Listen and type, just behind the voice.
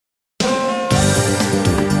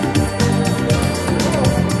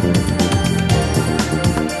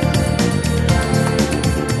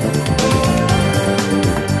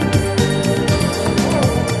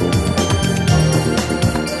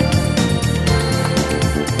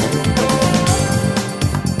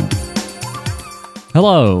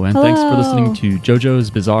Hello, and thanks for listening Hello. to JoJo's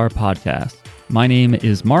Bizarre Podcast. My name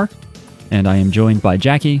is Mark, and I am joined by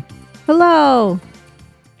Jackie, Hello.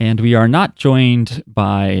 and we are not joined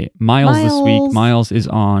by Miles this week. Miles. Miles is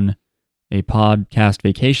on a podcast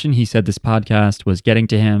vacation. He said this podcast was getting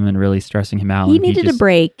to him and really stressing him out. He and needed a just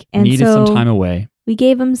break, and needed so some time away. we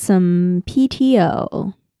gave him some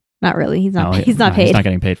PTO. Not really. He's not. He's not paid. He's not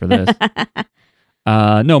getting paid for this.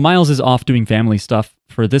 No, Miles is off doing family stuff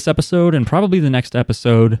for this episode and probably the next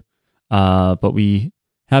episode. But we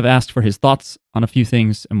have asked for his thoughts on a few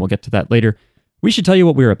things, and we'll get to that later. We should tell you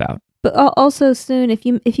what we're about. But also soon, if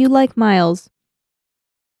you like Miles,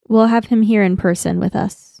 we'll have him here in person with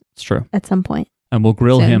us It's true. at some point. And we'll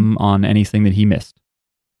grill Soon. him on anything that he missed.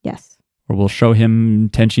 Yes. Or we'll show him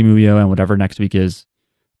Tenchi Muyo and whatever next week is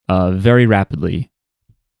very rapidly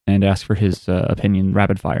and ask for his opinion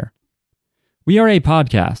rapid fire. We are a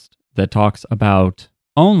podcast that talks about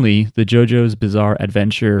only the JoJo's Bizarre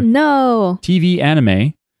Adventure No. TV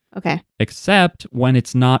anime, Okay. except when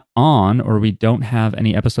it's not on or we don't have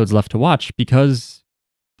any episodes left to watch, because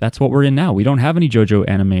that's what we're in now. We don't have any JoJo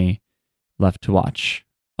anime left to watch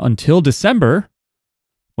until December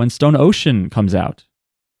when Stone Ocean comes out.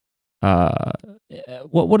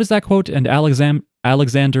 What is that quote? And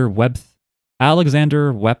Alexander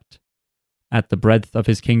wept at the breadth of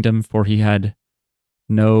his kingdom, for he had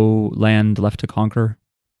no land left to conquer.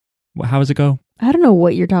 How does it go? I don't know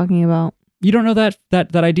what you're talking about. You don't know that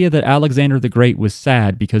idea that Alexander the Great was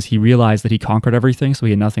sad because he realized that he conquered everything, so he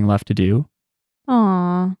had nothing left to do?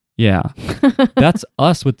 Aw. Yeah. That's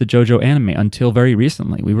us with the JoJo anime until very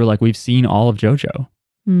recently. We were like, we've seen all of JoJo.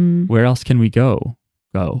 Where else can we go?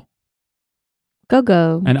 Go.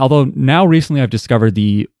 Go. And although now recently I've discovered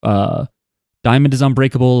the Diamond is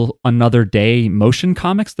Unbreakable Another Day motion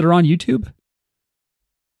comics that are on YouTube,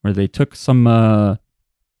 where they took some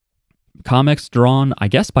comics drawn, I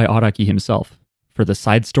guess, by Araki himself for the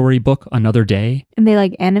side story book Another Day. And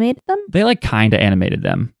they animated them? They kind of animated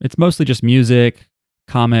them. It's mostly just music,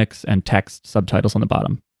 comics, and text subtitles on the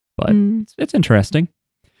bottom. But it's interesting.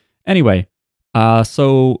 Anyway,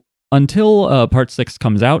 so until part 6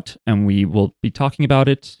 comes out, and we will be talking about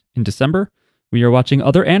it in December, we are watching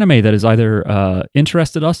other anime that has either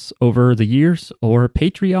interested us over the years or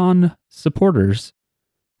Patreon supporters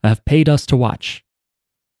have paid us to watch.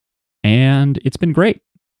 And it's been great.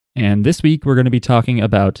 And this week we're going to be talking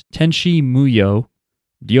about Tenchi Muyo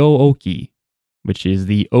Ryōoki, which is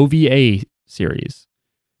the OVA series.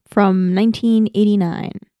 From 1989.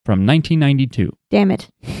 From 1992. Damn it.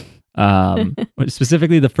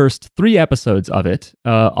 Specifically the first 3 episodes of it.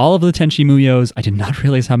 All of the Tenchi Muyos, I did not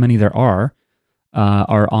realize how many there are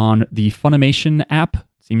on the Funimation app.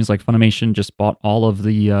 Seems like Funimation just bought all of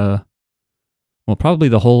the, probably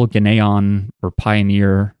the whole Gneon or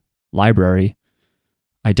Pioneer library.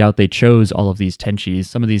 I doubt they chose all of these Tenchis.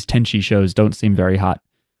 Some of these Tenchi shows don't seem very hot.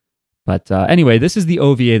 But anyway, this is the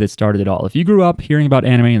OVA that started it all. If you grew up hearing about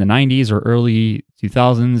anime in the 90s or early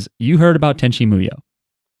 2000s, you heard about Tenchi Muyo.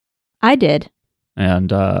 I did.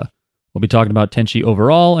 And we'll be talking about Tenchi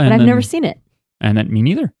overall. But I've never seen it. And then me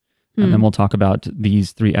neither. And then we'll talk about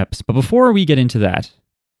these 3 eps. But before we get into that,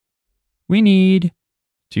 we need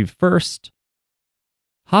to first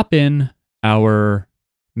hop in our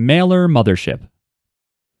mailer mothership.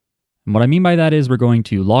 And what I mean by that is we're going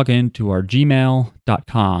to log into our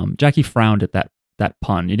gmail.com. Jackie frowned at that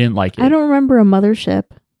pun. You didn't like it. I don't remember a mothership.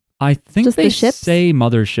 I think Just they the ships? say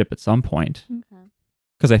mothership at some point. Okay.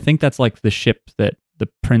 Because I think that's like the ship that the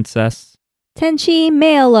princess... Tenchi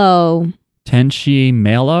Malo. Tenchi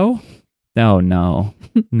Malo? Oh, no.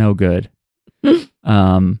 No good.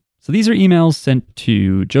 So these are emails sent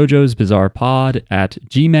to JoJo's Bizarre Pod at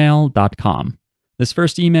gmail.com. This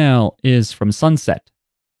first email is from Sunset,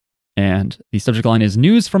 and the subject line is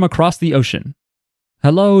News from Across the Ocean.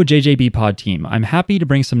 Hello, JJB Pod team. I'm happy to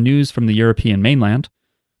bring some news from the European mainland.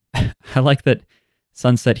 I like that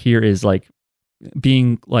Sunset here is like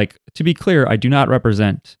being like, to be clear, I do not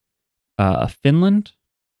represent Finland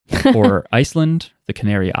or Iceland, the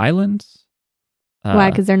Canary Islands.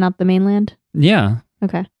 Why? Because they're not the mainland? Yeah.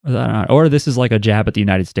 Okay. Or this is like a jab at the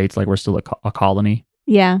United States, like we're still a colony.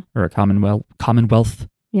 Yeah. Or a commonwealth.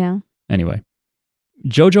 Yeah. Anyway.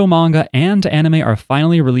 JoJo manga and anime are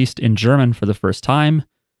finally released in German for the first time.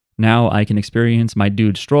 Now I can experience my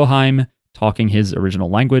dude Stroheim talking his original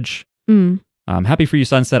language. I'm happy for you,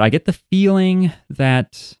 Sunset. I get the feeling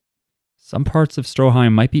that some parts of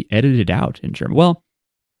Stroheim might be edited out in German. Well,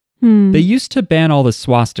 they used to ban all the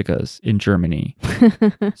swastikas in Germany.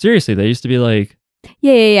 Seriously, they used to be like...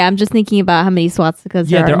 Yeah. I'm just thinking about how many swastikas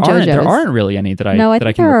there are in JoJo's. There aren't really any that I No, I that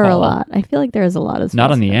think I can there recall. are a lot. I feel like there is a lot of swastikas.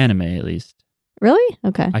 Not on the anime, at least. Really?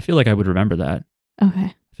 Okay. I feel like I would remember that. Okay.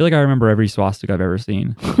 I feel like I remember every swastika I've ever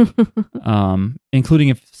seen,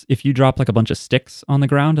 including if you drop like a bunch of sticks on the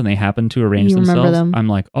ground and they happen to arrange You remember themselves. them. I'm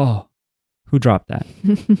like, oh, who dropped that?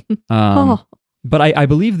 Oh. But I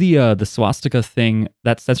believe the swastika thing,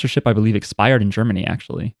 that censorship, I believe expired in Germany.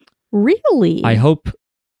 Actually, Really? I hope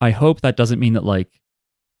that doesn't mean that like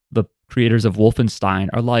the creators of Wolfenstein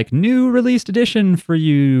are like, new released edition for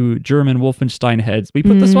you German Wolfenstein heads. We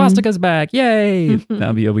put the swastikas back. Yay!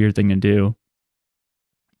 That'd be a weird thing to do.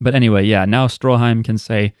 But anyway, yeah, now Stroheim can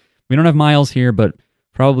say, we don't have Miles here, but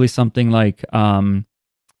probably something like die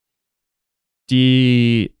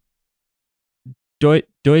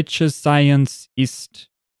Deutsche Science ist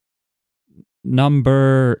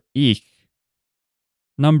Number erst.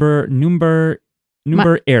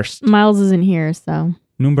 Miles isn't here, so.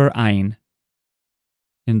 Number ein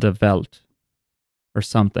in der Welt or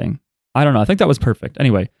something. I don't know. I think that was perfect.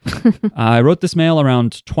 Anyway, I wrote this mail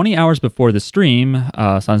around 20 hours before the stream.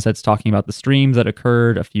 Sunset's talking about the stream that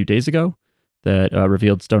occurred a few days ago that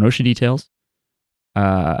revealed Stone Ocean details.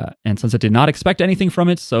 And Sunset did not expect anything from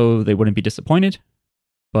it, so they wouldn't be disappointed.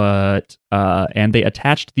 But and they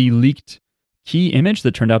attached the leaked key image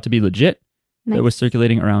that turned out to be legit. Nice. That was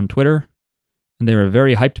circulating around Twitter, and they were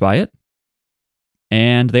very hyped by it.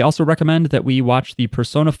 And they also recommend that we watch the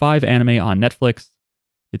Persona 5 anime on Netflix.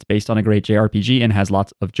 It's based on a great JRPG and has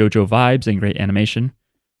lots of JoJo vibes and great animation.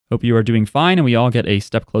 Hope you are doing fine and we all get a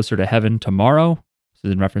step closer to heaven tomorrow. This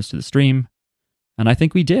is in reference to the stream. And I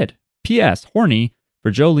think we did. P.S. Horny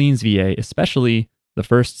for Jolene's VA, especially the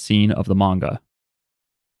first scene of the manga.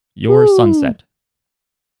 Your Ooh. Sunset.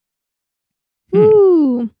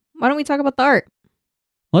 Ooh. Why don't we talk about the art?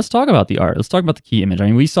 Let's talk about the art. Let's talk about the key image. I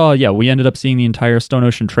mean, we ended up seeing the entire Stone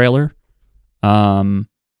Ocean trailer.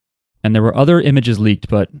 And there were other images leaked,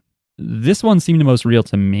 but this one seemed the most real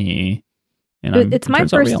to me. And it's my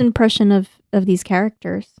first impression of these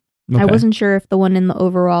characters. Okay. I wasn't sure if the one in the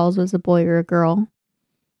overalls was a boy or a girl.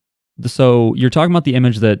 So you're talking about the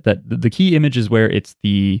image that the key image is where it's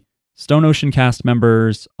the Stone Ocean cast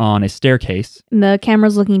members on a staircase. And the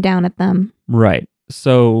camera's looking down at them. Right.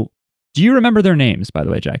 So do you remember their names, by the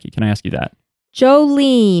way, Jackie? Can I ask you that?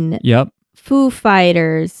 Jolene. Yep. Foo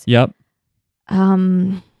Fighters. Yep.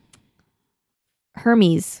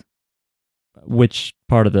 Hermes. Which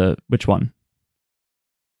one?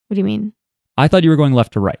 What do you mean? I thought you were going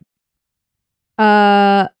left to right.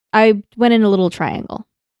 I went in a little triangle.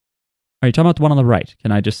 Are you talking about the one on the right?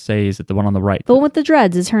 Can I just say, is it the one on the right? The one with the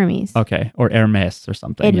dreads is Hermes. Okay. Or Hermes or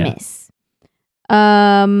something. Hermes.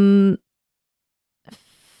 Yeah.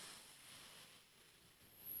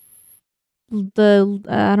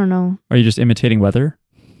 I don't know. Are you just imitating weather?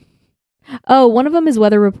 Oh, one of them is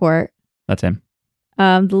Weather Report. That's him.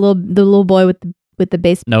 The little boy with the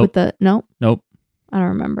base. Nope. Nope. I don't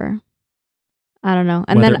remember. I don't know.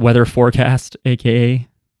 And then weather forecast, aka.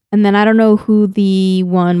 And then I don't know who the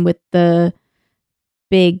one with the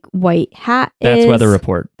big white hat is. That's Weather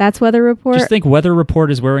Report. That's Weather Report. Just think Weather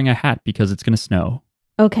Report is wearing a hat because it's going to snow.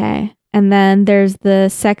 Okay. And then there's the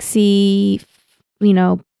sexy,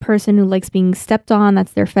 person who likes being stepped on.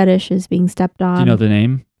 That's their fetish, is being stepped on. Do you know the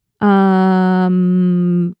name?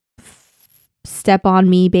 Step on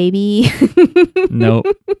me, baby. Nope.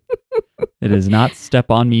 It is not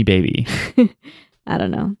Step on me, baby. I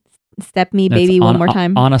don't know. Step me, baby, one more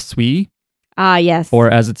time. Anna Sui. Ah, yes. Or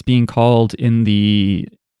as it's being called in the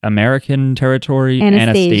American territory,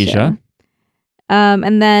 Anastasia.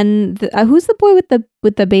 And then who's the boy with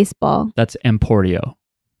the baseball? That's Emporio.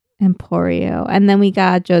 And then we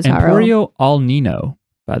got Jotaro. Emporio Al Nino,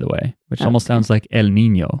 by the way, which almost sounds like El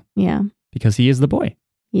Nino. Yeah. Because he is the boy.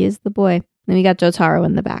 He is the boy. Then we got Jotaro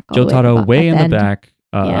in the back. Jotaro way in the back.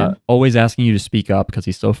 Always asking you to speak up because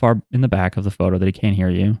he's so far in the back of the photo that he can't hear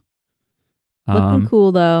you. Looking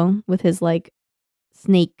cool, though, with his,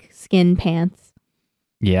 snake skin pants.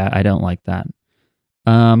 Yeah, I don't like that.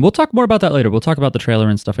 We'll talk more about that later. We'll talk about the trailer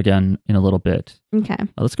and stuff again in a little bit. Okay.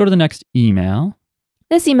 Let's go to the next email.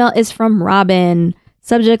 This email is from Robin.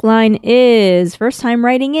 Subject line is first time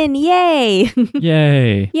writing in. Yay!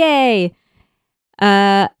 Yay! Yay!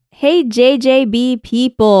 Hey JJB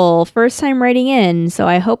people, first time writing in, so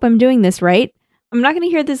I hope I'm doing this right. I'm not going to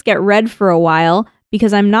hear this get read for a while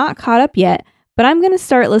because I'm not caught up yet, but I'm going to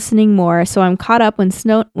start listening more so I'm caught up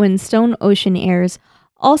when Stone Ocean airs.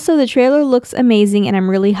 Also, the trailer looks amazing and I'm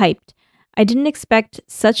really hyped. I didn't expect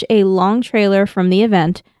such a long trailer from the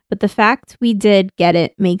event, but the fact we did get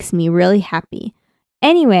it makes me really happy.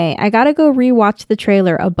 Anyway, I gotta go rewatch the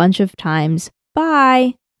trailer a bunch of times.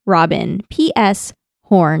 Bye, Robin. P.S.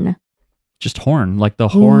 Horn. Just horn, like the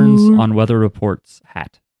horns on Weather Report's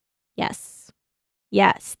hat. Yes.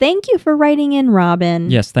 Yes. Thank you for writing in, Robin.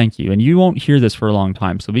 Yes, thank you. And you won't hear this for a long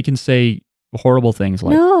time, so we can say horrible things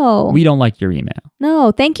like, no, we don't like your email.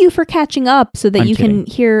 No, thank you for catching up so that I'm you kidding.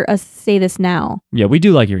 can hear us say this now. Yeah, we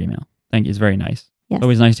do like your email. Thank you. It's very nice. Yes. It's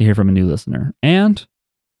always nice to hear from a new listener and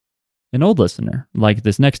an old listener, like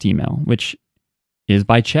this next email, which is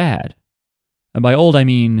by Chad. And by old, I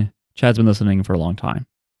mean Chad's been listening for a long time.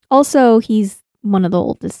 Also, he's one of the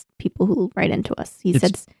oldest people who write into us.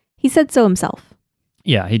 He said so himself.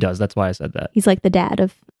 Yeah, he does. That's why I said that. He's like the dad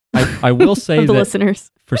of I will say of the that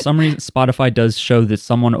listeners. for some reason, Spotify does show that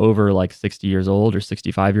someone over like 60 years old or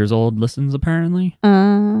 65 years old listens, apparently.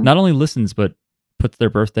 Not only listens, but puts their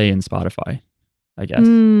birthday in Spotify, I guess.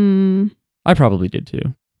 I probably did too.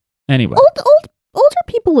 Anyway. Older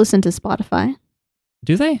people listen to Spotify.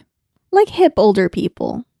 Do they? Like hip older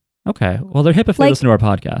people. Okay. Well, they're hip if they listen to our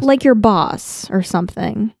podcast. Like your boss or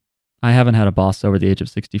something. I haven't had a boss over the age of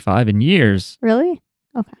 65 in years. Really?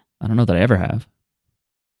 Okay. I don't know that I ever have.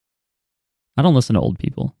 I don't listen to old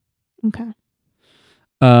people. Okay.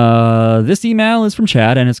 This email is from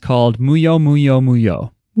Chad, and it's called Muyo Muyo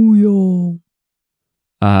Muyo. Muyo.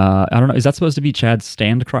 I don't know. Is that supposed to be Chad's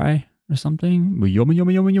stand cry or something? Muyo Muyo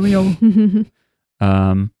Muyo Muyo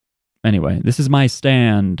Muyo. Anyway, this is my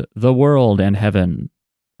stand, the world and heaven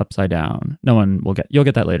upside down. No one will you'll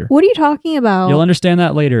get that later. What are you talking about? You'll understand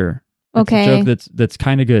that later. Okay. It's a joke that's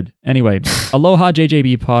kind of good. Anyway, aloha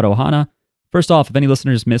JJB pod ohana. First off, if any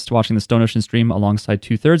listeners missed watching the Stone Ocean stream alongside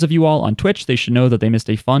 2/3 of you all on Twitch, they should know that they missed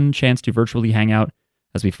a fun chance to virtually hang out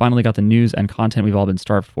as we finally got the news and content we've all been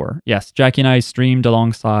starved for. Yes, Jackie and I streamed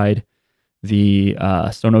alongside the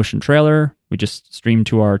Stone Ocean trailer. We just streamed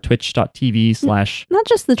to our twitch.tv/ Not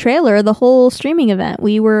just the trailer, the whole streaming event.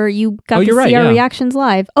 You got to see our reactions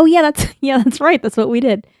live. Oh yeah, that's right. That's what we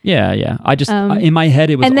did. Yeah. I just in my head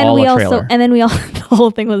it was all a trailer. And then we also the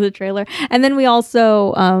whole thing was a trailer. And then we also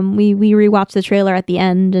we rewatched the trailer at the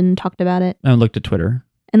end and talked about it. And looked at Twitter.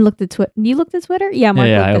 And looked at Twitter. You looked at Twitter? Yeah, Mark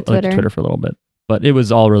I looked at Twitter for a little bit. But it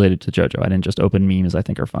was all related to JoJo. I didn't just open memes I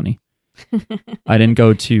think are funny. I didn't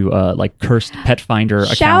go to like cursed pet finder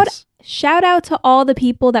accounts. Shout out to all the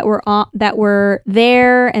people that were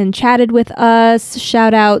there and chatted with us.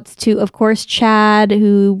 Shout out to, of course, Chad,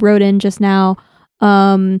 who wrote in just now.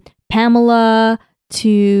 Pamela,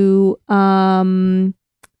 to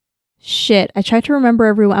shit. I tried to remember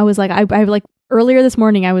everyone. I was like, I like earlier this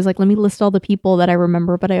morning. I was like, let me list all the people that I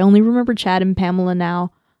remember, but I only remember Chad and Pamela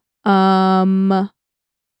now.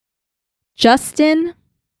 Justin.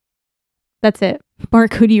 That's it.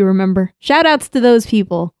 Mark, who do you remember? Shout outs to those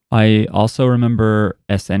people. I also remember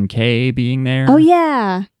SNK being there. Oh,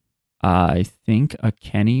 yeah. I think a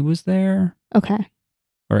Kenny was there. Okay.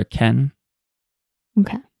 Or a Ken.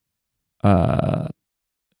 Okay.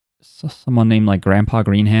 Someone named like Grandpa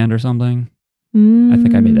Greenhand or something. I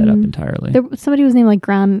think I made that up entirely. Somebody was named like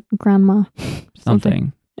Grandma.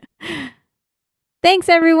 Something. Thanks,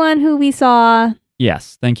 everyone who we saw.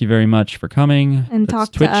 Yes. Thank you very much for coming. And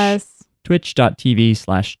talk to us.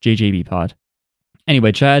 Twitch.tv/JJBpod.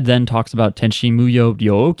 Anyway, Chad then talks about Tenshi Muyo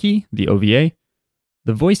Ryoki, the OVA.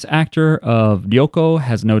 The voice actor of Ryoko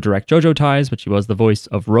has no direct JoJo ties, but she was the voice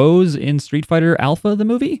of Rose in Street Fighter Alpha, the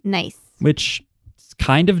movie. Nice. Which is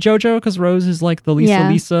kind of JoJo, because Rose is like the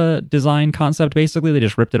Lisa design concept, basically. They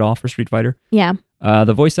just ripped it off for Street Fighter. Yeah.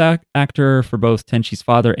 The voice actor for both Tenshi's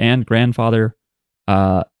father and grandfather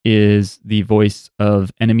is the voice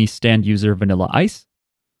of enemy stand user Vanilla Ice.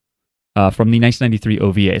 From the 1993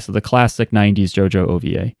 OVA, so the classic 90s JoJo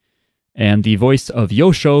OVA. And the voice of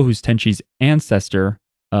Yosho, who's Tenshi's ancestor,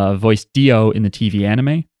 voiced Dio in the TV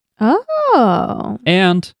anime. Oh.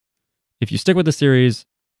 And if you stick with the series,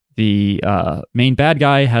 the main bad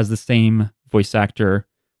guy has the same voice actor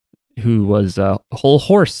who was a whole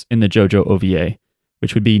horse in the JoJo OVA,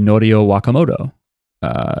 which would be Norio Wakamoto.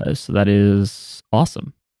 So that is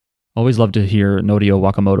awesome. Always love to hear Norio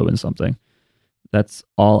Wakamoto in something. That's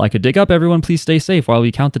all I could dig up. Everyone, please stay safe while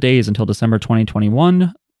we count the days until December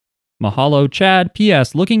 2021. Mahalo, Chad.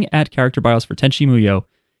 P.S. Looking at character bios for Tenshi Muyo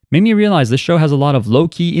made me realize this show has a lot of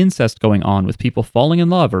low-key incest going on with people falling in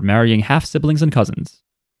love or marrying half-siblings and cousins.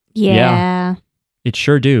 Yeah. It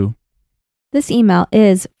sure do. This email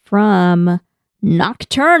is from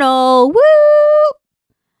Nocturnal. Woo!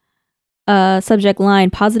 Subject line,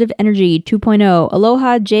 Positive Energy 2.0.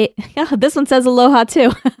 Aloha, this one says aloha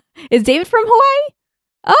too. Is David from Hawaii?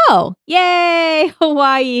 Oh, yay,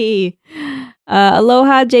 Hawaii.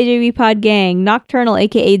 Aloha, JJB Pod Gang. Nocturnal,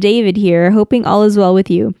 aka David here. Hoping all is well with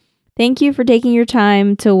you. Thank you for taking your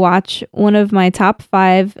time to watch one of my top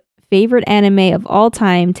 5 favorite anime of all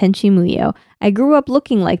time, Tenchi Muyo. I grew up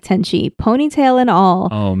looking like Tenchi, ponytail and all.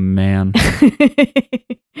 Oh, man.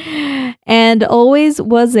 And always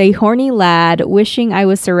was a horny lad, wishing I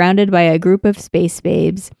was surrounded by a group of space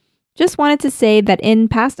babes. Just wanted to say that in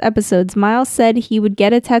past episodes, Miles said he would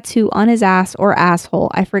get a tattoo on his ass or asshole.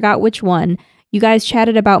 I forgot which one. You guys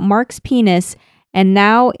chatted about Mark's penis, and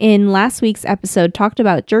now in last week's episode talked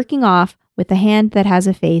about jerking off with a hand that has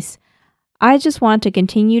a face. I just want to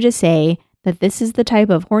continue to say that this is the type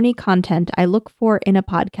of horny content I look for in a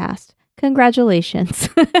podcast. Congratulations.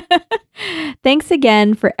 Thanks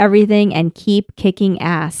again for everything and keep kicking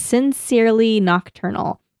ass. Sincerely,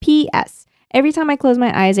 Nocturnal. P.S. Every time I close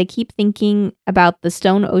my eyes, I keep thinking about the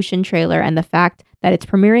Stone Ocean trailer and the fact that it's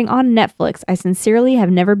premiering on Netflix. I sincerely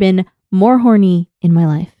have never been more horny in my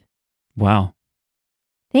life. Wow.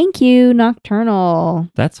 Thank you, Nocturnal.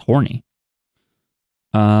 That's horny.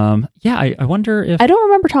 Yeah, I wonder if... I don't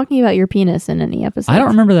remember talking about your penis in any episode. I don't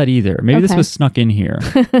remember that either. Maybe this Okay. was snuck in here.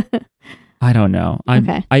 I don't know.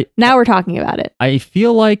 Okay. Now we're talking about it. I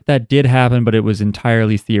feel like that did happen, but it was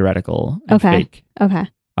entirely theoretical and Okay. fake. Okay.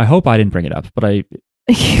 I hope I didn't bring it up, but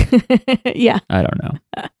Yeah. I don't know.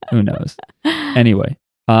 Who knows? Anyway,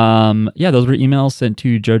 yeah, those were emails sent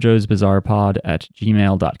to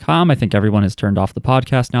jojosbizarrepod@gmail.com. I think everyone has turned off the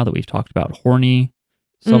podcast now that we've talked about horny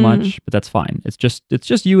so much, but that's fine. It's just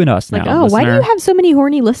you and us Like, now. why do you have so many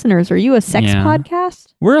horny listeners? Are you a sex Yeah.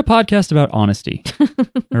 podcast? We're a podcast about honesty.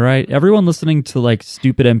 All right. Everyone listening to like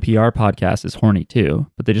stupid NPR podcasts is horny too,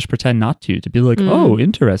 but they just pretend not to be like, oh,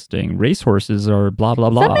 interesting. Racehorses are blah,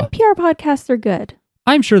 blah, blah. Some NPR podcasts are good.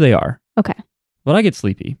 I'm sure they are. Okay. But I get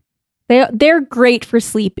sleepy. They're great for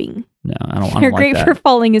sleeping. No, I don't They're like great that. for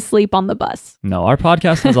falling asleep on the bus. No, our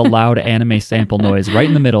podcast has a loud anime sample noise right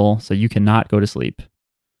in the middle, so you cannot go to sleep.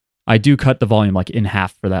 I do cut the volume like in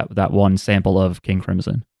half for that one sample of King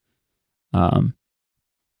Crimson.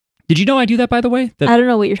 Did you know I do that, by the way? That I don't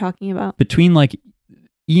know what you're talking about. between like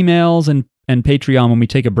emails and Patreon, when we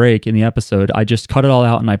take a break in the episode, I just cut it all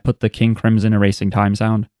out and I put the King Crimson erasing time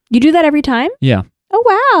sound. You do that every time? Yeah.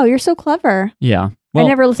 Oh, wow. You're so clever. Yeah. Well, I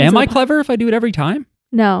never listened am to I the clever if I do it every time?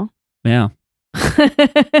 No. Yeah.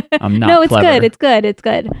 I'm not No, it's clever. good. It's good. It's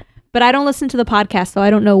good. But I don't listen to the podcast, so I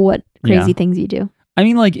don't know what crazy Yeah. things you do. I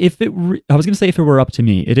mean, like, I was going to say if it were up to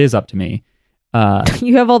me, it is up to me.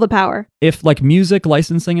 You have all the power. If like music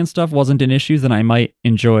licensing and stuff wasn't an issue, then I might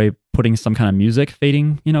enjoy putting some kind of music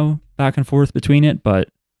fading, back and forth between it. But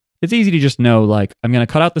it's easy to just know, like, I'm going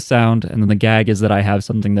to cut out the sound, and then the gag is that I have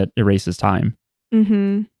something that erases time.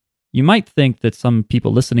 Mm-hmm. You might think that some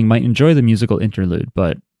people listening might enjoy the musical interlude,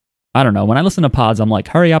 but I don't know. When I listen to pods, I'm like,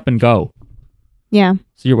 hurry up and go. Yeah.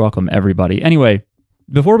 So you're welcome, everybody. Anyway,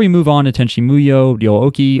 before we move on to Tenchi Muyo,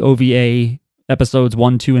 Ryooki OVA, episodes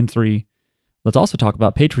 1, 2, and 3, let's also talk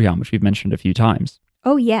about Patreon, which we've mentioned a few times.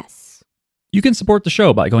 Oh, yes. You can support the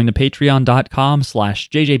show by going to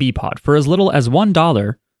patreon.com/jjbpod. For as little as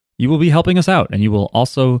 $1, you will be helping us out, and you will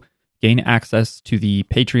also gain access to the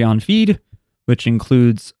Patreon feed, which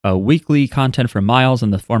includes weekly content from Miles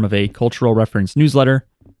in the form of a cultural reference newsletter,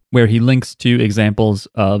 where he links to examples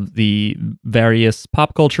of the various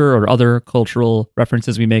pop culture or other cultural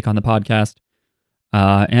references we make on the podcast,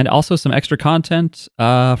 and also some extra content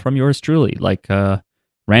from yours truly, like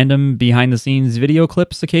random behind-the-scenes video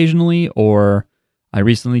clips occasionally, or I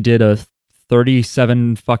recently did a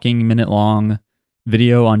 37 fucking minute long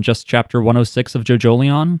video on just chapter 106 of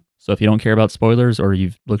JoJolion. So if you don't care about spoilers or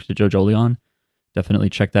you've looked at JoJolion, definitely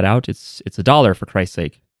check that out. It's $1 for Christ's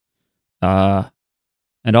sake.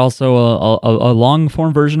 And also a long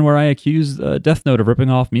form version where I accuse Death Note of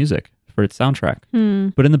ripping off music for its soundtrack,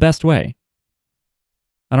 but in the best way.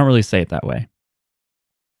 I don't really say it that way.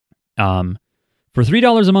 For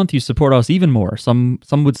 $3 a month, you support us even more. Some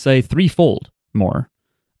would say threefold more.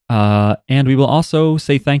 And we will also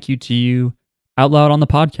say thank you to you out loud on the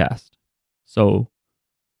podcast. So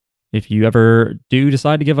if you ever do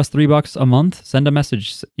decide to give us $3 a month, send a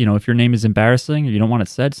message. If your name is embarrassing or you don't want it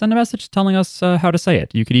said, send a message telling us how to say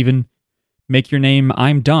it. You could even make your name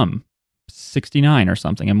I'm Dumb 69 or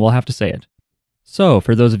something, and we'll have to say it. So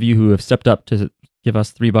for those of you who have stepped up to give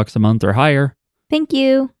us $3 a month or higher, Thank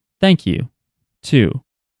you. thank you. 2.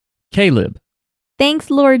 Caleb. Thanks,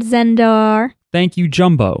 Lord Zendar. Thank you,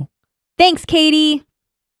 Jumbo. Thanks, Katie.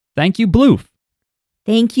 Thank you, Bloof.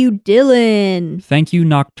 Thank you, Dylan. Thank you,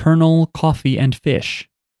 Nocturnal Coffee and Fish.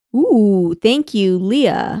 Ooh, thank you,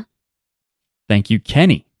 Leah. Thank you,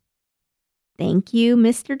 Kenny. Thank you,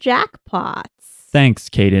 Mr. Jackpots. Thanks,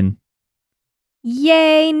 Caden.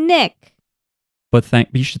 Yay, Nick. But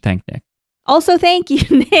you should thank Nick. Also, thank you,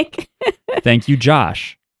 Nick. Thank you,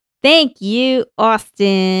 Josh. Thank you,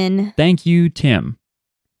 Austin. Thank you, Tim.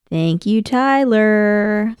 Thank you,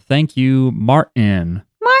 Tyler. Thank you, Martin.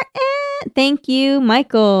 Martin. Thank you,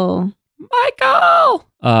 Michael. Michael!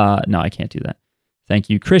 No, I can't do that. Thank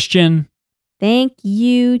you, Christian. Thank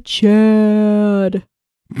you, Chad.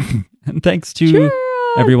 And thanks to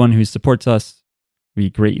everyone who supports us. We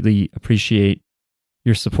greatly appreciate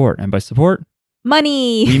your support. And by support,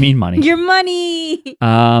 money. we mean money. Your money.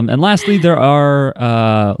 And lastly, there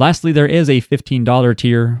is a $15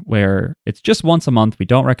 tier where it's just once a month. We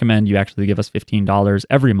don't recommend you actually give us $15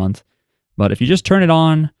 every month. But if you just turn it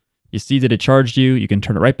on, you see that it charged you, you can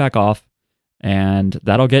turn it right back off. And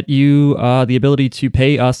that'll get you the ability to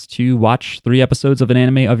pay us to watch 3 episodes of an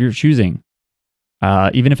anime of your choosing.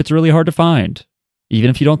 Even if it's really hard to find. Even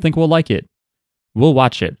if you don't think we'll like it. We'll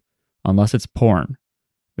watch it. Unless it's porn.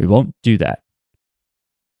 We won't do that.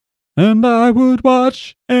 And I would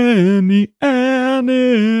watch any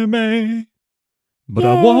anime. But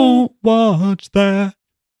I won't watch that.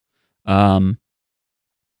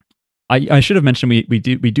 I should have mentioned we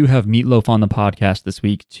do have Meatloaf on the podcast this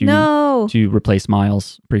week to replace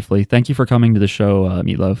Miles briefly. Thank you for coming to the show,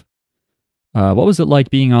 Meatloaf. What was it like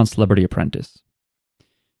being on Celebrity Apprentice?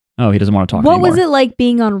 Oh, he doesn't want to talk anymore. What was it like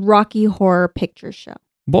being on Rocky Horror Picture Show?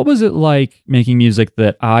 What was it like making music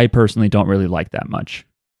that I personally don't really like that much?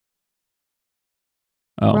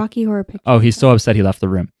 Oh. Rocky Horror Picture Oh, he's so upset he left the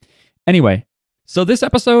room. Anyway, so this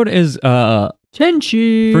episode is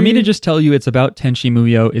Tenchi. For me to just tell you it's about Tenchi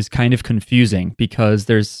Muyo is kind of confusing because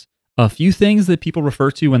there's a few things that people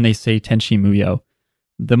refer to when they say Tenchi Muyo.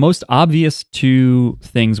 The most obvious 2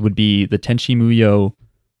 things would be the Tenchi Muyo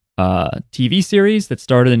TV series that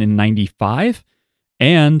started in 95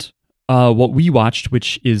 and what we watched,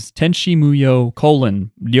 which is Tenchi Muyo :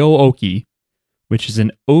 Ryo-Oki, which is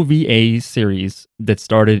an OVA series that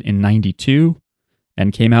started in 92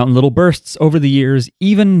 and came out in little bursts over the years.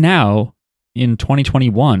 Even now, in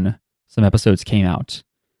 2021, some episodes came out.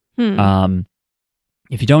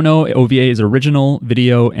 If you don't know, OVA is original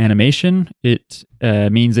video animation. It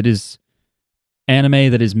means it is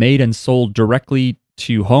anime that is made and sold directly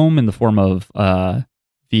to home in the form of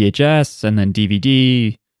VHS and then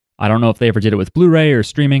DVD. I don't know if they ever did it with Blu-ray or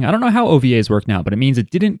streaming. I don't know how OVAs work now, but it means it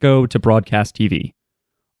didn't go to broadcast TV.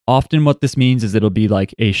 Often what this means is it'll be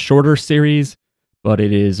like a shorter series, but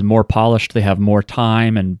it is more polished. They have more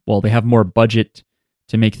time and, well, they have more budget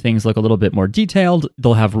to make things look a little bit more detailed.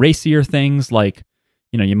 They'll have racier things like,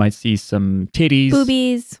 you know, you might see some titties.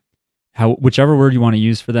 Boobies. Whichever word you want to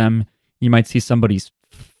use for them. You might see somebody's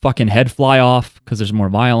fucking head fly off because there's more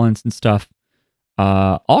violence and stuff.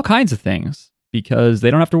 All kinds of things. Because they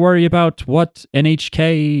don't have to worry about what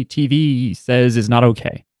NHK TV says is not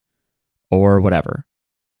okay. Or whatever.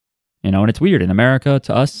 You know, and it's weird. In America,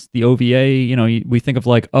 to us, the OVA, you know, we think of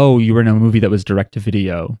like, oh, you were in a movie that was direct to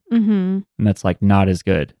video. Mm-hmm. And that's like not as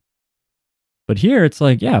good. But here it's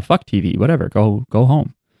like, yeah, fuck TV, whatever, go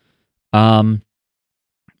home.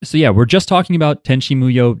 So yeah, we're just talking about Tenchi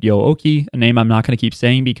Muyo Ryo-Oki, a name I'm not going to keep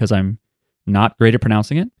saying because I'm not great at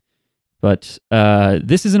pronouncing it. But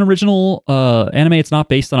this is an original anime. It's not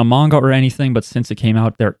based on a manga or anything, but since it came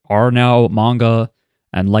out, there are now manga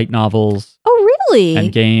and light novels. Oh, really?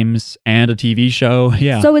 And games and a TV show.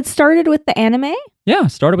 Yeah. So it started with the anime? Yeah,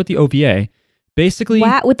 started with the OVA. Basically...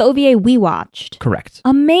 Wow, with the OVA we watched. Correct.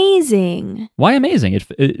 Amazing. Why amazing?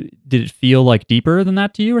 Did it feel like deeper than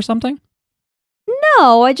that to you or something?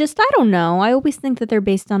 No, I don't know. I always think that they're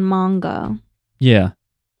based on manga. Yeah.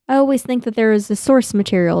 I always think that there is a source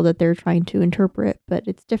material that they're trying to interpret, but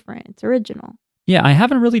it's different. It's original. Yeah, I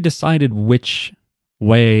haven't really decided which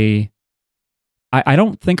way... I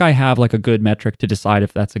don't think I have like a good metric to decide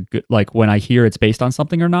if that's a good... Like when I hear it's based on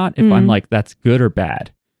something or not, if I'm like, that's good or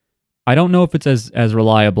bad. I don't know if it's as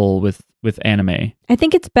reliable with anime. I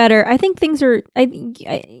think it's better. I think things are...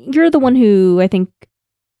 you're the one who I think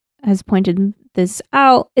has pointed this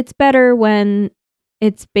out. It's better when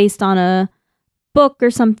it's based on a book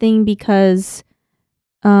or something because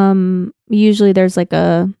usually there's like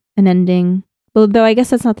an ending. Well, though I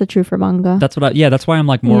guess that's not the true for manga. That's why I'm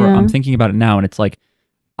like more, I'm thinking about it now and it's like,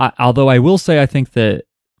 although I will say I think that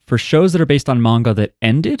for shows that are based on manga that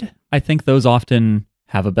ended, I think those often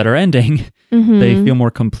have a better ending. Mm-hmm. They feel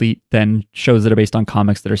more complete than shows that are based on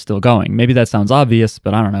comics that are still going. Maybe that sounds obvious,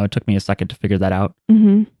 but I don't know. It took me a second to figure that out.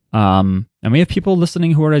 Mm-hmm. And we have people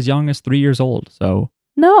listening who are as young as 3 years old, so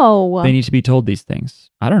no, they need to be told these things.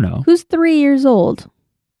 I don't know. Who's 3 years old?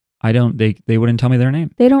 I don't. They wouldn't tell me their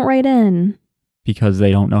name. They don't write in because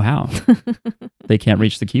they don't know how. They can't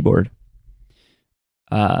reach the keyboard.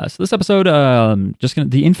 So this episode,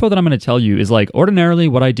 the info that I'm going to tell you is like ordinarily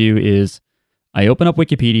what I do is I open up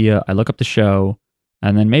Wikipedia, I look up the show,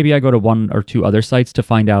 and then maybe I go to one or two other sites to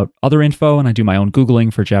find out other info, and I do my own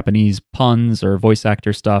Googling for Japanese puns or voice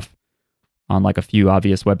actor stuff on like a few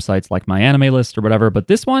obvious websites like My Anime List or whatever. But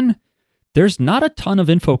this one, there's not a ton of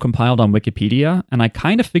info compiled on Wikipedia, and I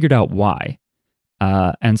kind of figured out why.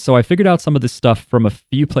 And so I figured out some of this stuff from a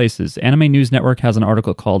few places. Anime News Network has an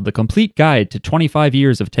article called The Complete Guide to 25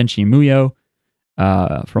 Years of Tenchi Muyo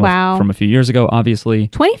from a few years ago, obviously.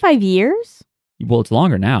 25 years? Well, it's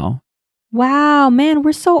longer now. Wow, man,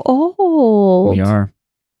 we're so old. We are.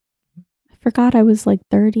 I forgot I was like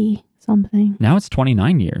 30 something. Now it's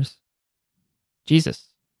 29 years. Jesus.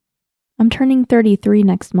 I'm turning 33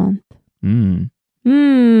 next month. Good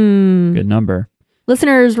number.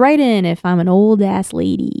 Listeners, write in if I'm an old ass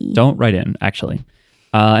lady. Don't write in, actually.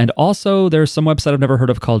 And also, there's some website I've never heard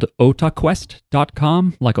of called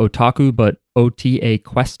otaquest.com, like otaku, but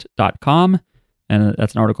otaquest.com. And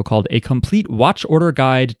that's an article called A Complete Watch Order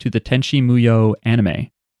Guide to the Tenchi Muyo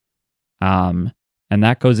Anime. And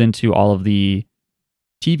that goes into all of the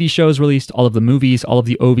TV shows released, all of the movies, all of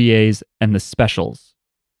the OVAs, and the specials.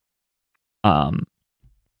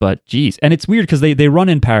 But geez, and it's weird because they run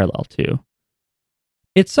in parallel too.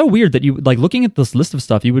 It's so weird that you like looking at this list of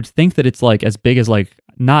stuff, you would think that it's like as big as like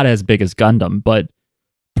not as big as Gundam, but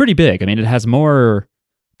pretty big. I mean, it has more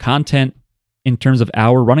content in terms of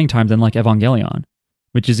hour running time than like Evangelion,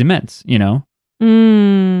 which is immense, you know?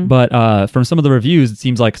 But from some of the reviews, it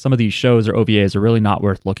seems like some of these shows or OVAs are really not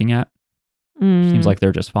worth looking at. Seems like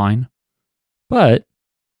they're just fine. But,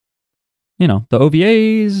 you know, the OVA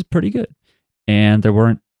is pretty good. And there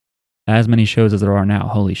weren't as many shows as there are now.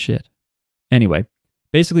 Holy shit. Anyway,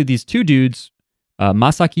 basically these two dudes,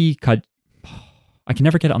 Masaki I can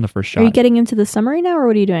never get it on the first shot. Are you getting into the summary now, or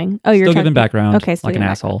what are you doing? Oh, you're still giving background, okay, like an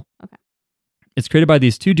asshole. Okay. It's created by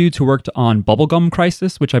these two dudes who worked on Bubblegum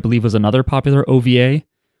Crisis, which I believe was another popular OVA.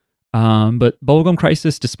 But Bubblegum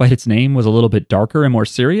Crisis, despite its name, was a little bit darker and more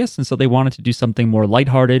serious, and so they wanted to do something more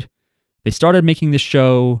lighthearted. They started making this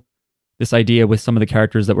show, this idea with some of the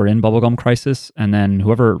characters that were in Bubblegum Crisis, and then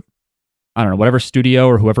whatever studio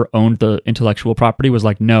or whoever owned the intellectual property was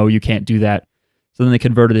like, no, you can't do that. So then they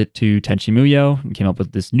converted it to Tenchi Muyo and came up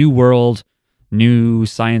with this new world, new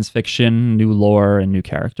science fiction, new lore, and new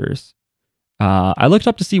characters. I looked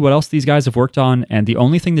up to see what else these guys have worked on, and the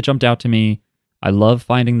only thing that jumped out to me, I love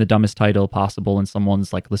finding the dumbest title possible in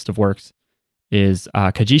someone's like list of works, is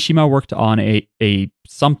Kajishima worked on a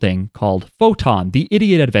something called Photon, The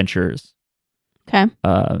Idiot Adventures. Okay.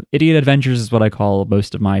 Idiot Adventures is what I call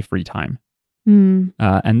most of my free time. And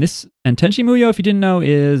Tenchi Muyo, if you didn't know,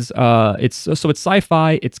 is it's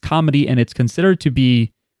sci-fi, it's comedy, and it's considered to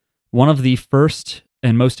be one of the first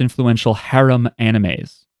and most influential harem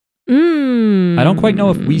animes. I don't quite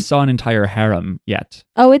know if we saw an entire harem yet.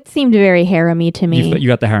 Oh, it seemed very harem-y to me. You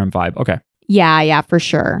got the harem vibe. Okay. Yeah, for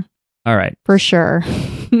sure. All right. For sure.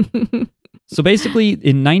 So basically,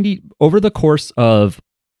 over the course of,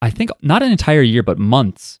 I think, not an entire year, but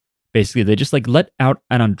months, basically, they just like let out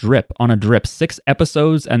on a drip, 6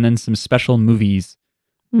 episodes and then some special movies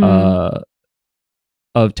of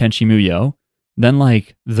Tenchi Muyo. Then,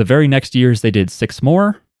 like, the very next years, they did 6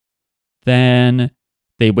 more. Then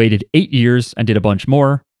they waited 8 years and did a bunch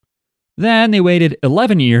more. Then they waited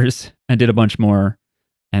 11 years and did a bunch more.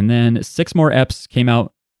 And then 6 more eps came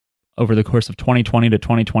out over the course of 2020 to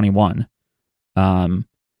 2021. And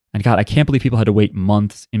God, I can't believe people had to wait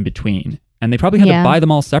months in between. And they probably had to buy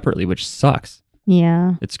them all separately, which sucks.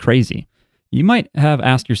 Yeah. It's crazy. You might have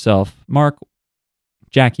asked yourself, Mark,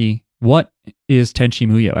 Jackie, what is Tenchi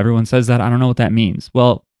Muyo? Everyone says that. I don't know what that means.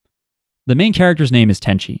 Well, the main character's name is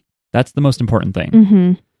Tenchi. That's the most important thing.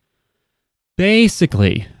 Mm-hmm.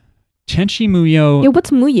 Basically, Tenchi Muyo... Yeah,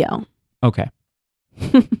 what's Muyo? Okay.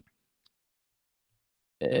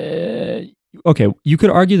 Okay, you could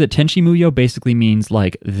argue that Tenchi Muyo basically means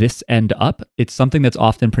like this end up. It's something that's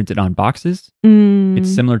often printed on boxes. It's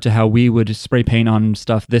similar to how we would spray paint on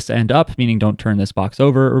stuff this end up, meaning don't turn this box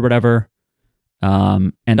over or whatever.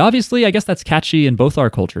 And obviously, I guess that's catchy in both our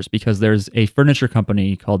cultures because there's a furniture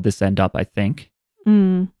company called This End Up, I think.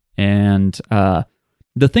 And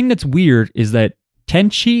the thing that's weird is that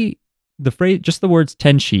Tenchi, the phrase, just the words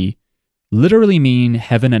Tenchi, literally mean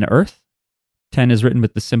heaven and earth. 10 is written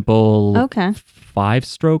with the simple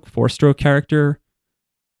 4-stroke character.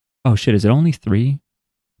 Oh shit, is it only 3?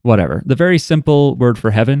 Whatever. The very simple word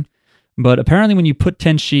for heaven. But apparently when you write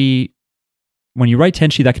Tenchi,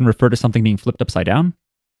 that can refer to something being flipped upside down.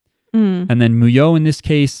 And then Muyo in this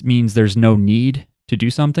case means there's no need to do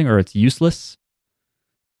something or it's useless.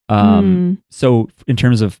 So in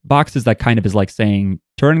terms of boxes, that kind of is like saying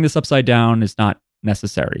turning this upside down is not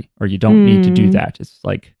necessary, or you don't need to do that. It's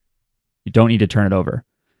like you don't need to turn it over.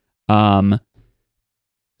 But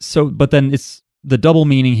then it's the double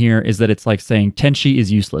meaning here is that it's like saying tenchi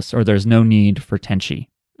is useless, or there's no need for tenchi.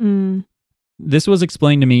 This was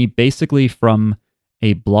explained to me basically from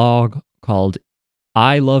a blog called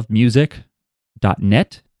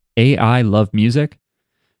ilovemusic.net. AI Love Music.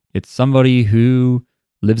 It's somebody who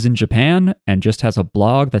lives in Japan and just has a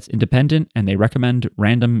blog that's independent, and they recommend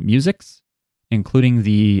random musics, including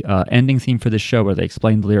the ending theme for this show where they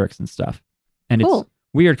explain the lyrics and stuff. And it's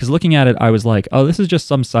weird because looking at it, I was like, oh, this is just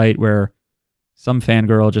some site where some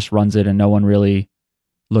fangirl just runs it and no one really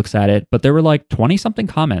looks at it. But there were like 20-something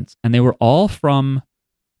comments, and they were all from,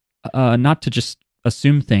 not to just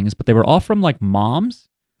assume things, but they were all from like moms.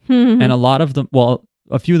 And a lot of them, well,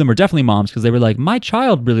 a few of them were definitely moms, because they were like, my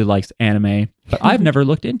child really likes anime, but I've never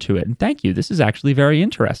looked into it. And thank you. This is actually very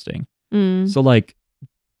interesting. So like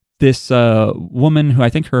this woman who I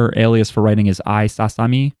think her alias for writing is Ai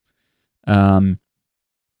Sasami,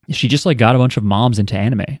 she just like got a bunch of moms into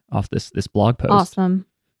anime off this blog post. Awesome.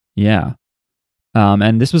 Yeah.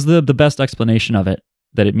 And this was the best explanation of it,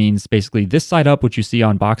 that it means basically this side up, which you see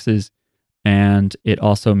on boxes, and it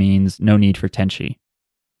also means no need for tenchi.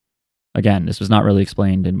 Again, this was not really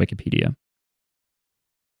explained in Wikipedia.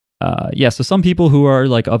 So some people who are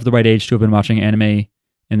like of the right age to have been watching anime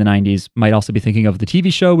in the 90s might also be thinking of the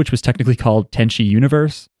TV show, which was technically called Tenchi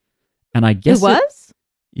Universe. And I guess it was?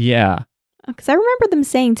 Yeah. Because I remember them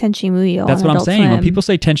saying Tenchi Muyo. That's what I'm saying. Swim. When people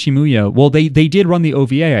say Tenchi Muyo, well, they did run the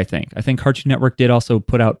OVA, I think. I think Cartoon Network did also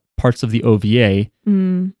put out parts of the OVA,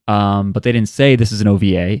 but they didn't say this is an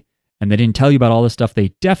OVA, and they didn't tell you about all this stuff they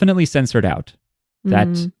definitely censored out.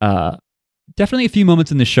 That definitely a few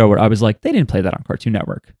moments in the show where I was like, they didn't play that on Cartoon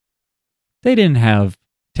Network. They didn't have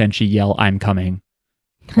Tenchi yell, "I'm coming,"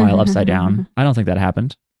 while upside down. I don't think that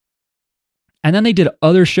happened. And then they did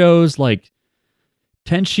other shows like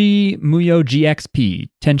Tenchi Muyo GXP,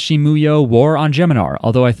 Tenchi Muyo War on Geminar.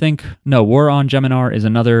 Although I think, no, War on Geminar is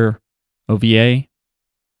another OVA.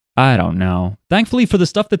 I don't know. Thankfully for the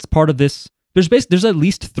stuff that's part of this, there's at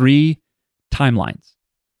least 3 timelines.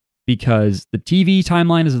 Because the TV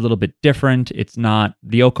timeline is a little bit different. It's not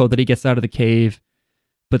Ryoko that he gets out of the cave.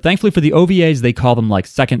 But thankfully for the OVAs, they call them like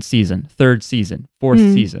 2nd season, 3rd season,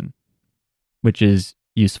 4th season, which is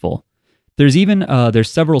useful. There's even there's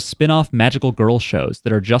several spin-off magical girl shows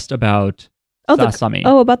that are just about Sasami.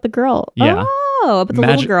 About the girl. Yeah. Oh, about the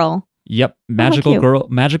little girl. Yep.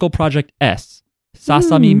 Magical Project S.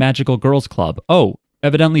 Sasami Magical Girls Club. Oh,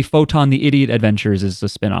 evidently Photon the Idiot Adventures is a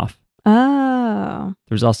spin-off. Oh.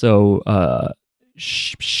 There's also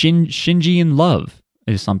Shinji in Love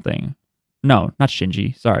is something. No, not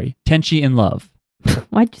Shinji. Sorry. Tenchi in Love.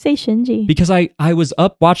 Why'd you say Shinji? Because I was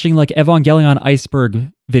up watching like Evangelion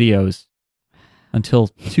Iceberg videos until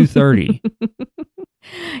 2:30.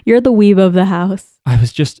 You're the weeb of the house. I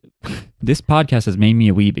was just... This podcast has made me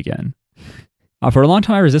a weeb again. For a long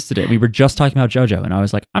time I resisted it. We were just talking about JoJo, and I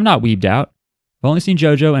was like, I'm not weebed out. I've only seen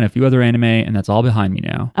JoJo and a few other anime, and that's all behind me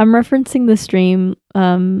now. I'm referencing the stream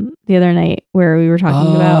the other night where we were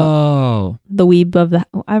talking about the weeb of the...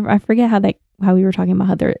 I forget how we were talking about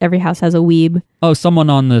how every house has a weeb. Oh, someone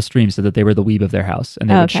on the stream said that they were the weeb of their house, and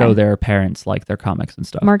they would show their parents like their comics and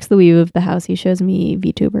stuff. Mark's the weeb of the house. He shows me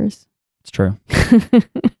VTubers. It's true.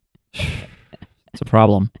 It's a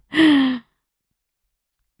problem.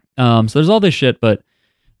 So there's all this shit, but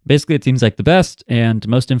basically it seems like the best and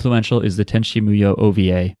most influential is the Tenchi Muyo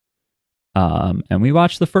OVA. And we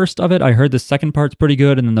watched the first of it. I heard the second part's pretty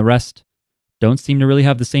good, and then the rest don't seem to really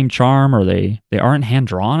have the same charm, or they aren't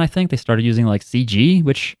hand-drawn, I think. They started using like CG,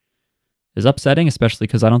 which is upsetting, especially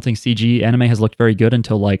because I don't think CG anime has looked very good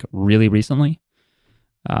until like really recently.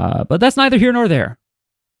 But that's neither here nor there.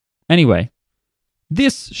 Anyway,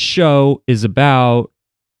 this show is about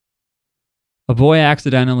a boy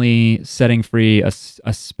accidentally setting free a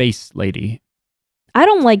space lady. I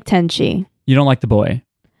don't like Tenchi. You don't like the boy?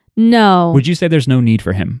 No. Would you say there's no need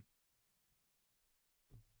for him?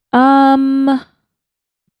 I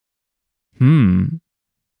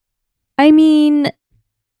mean,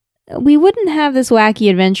 we wouldn't have this wacky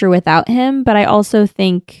adventure without him, but I also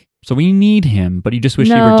think... So we need him, but you just wish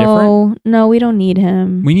he were different? No, we don't need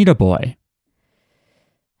him. We need a boy.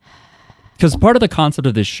 Because part of the concept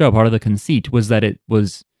of this show, part of the conceit, was that it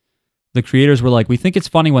was... The creators were like, we think it's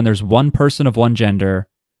funny when there's one person of one gender,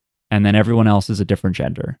 and then everyone else is a different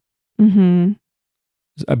gender. Mm-hmm.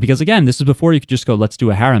 Because again, this is before you could just go, let's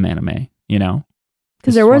do a harem anime, you know?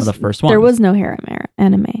 Because there was one of the first ones. There was no harem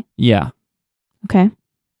anime. Yeah. Okay.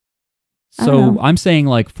 So I'm saying,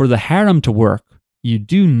 like, for the harem to work, you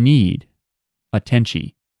do need a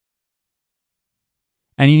Tenchi.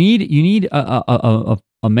 And you need a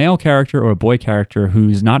male character or a boy character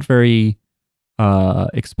who's not very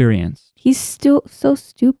experienced. He's still so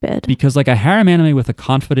stupid. Because like a harem anime with a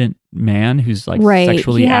confident man who's like right.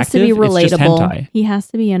 sexually he has active, to be relatable. it's just hentai. He has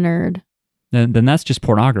to be a nerd. Then that's just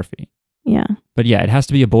pornography. Yeah. But yeah, it has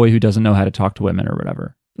to be a boy who doesn't know how to talk to women or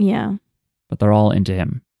whatever. Yeah. But they're all into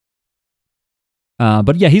him.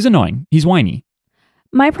 But yeah, he's annoying. He's whiny.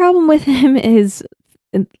 My problem with him is,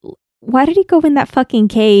 why did he go in that fucking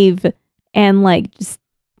cave and like just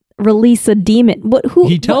release a demon?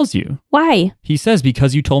 He tells you. Why? He says,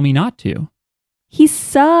 because you told me not to. He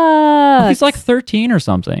sucks. Well, he's like 13 or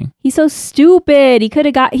something. He's so stupid. He could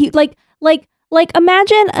have got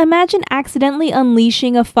imagine accidentally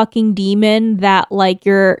unleashing a fucking demon that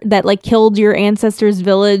killed your ancestors'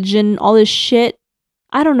 village and all this shit.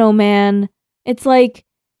 I don't know, man. It's like,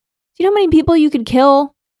 do you know how many people you could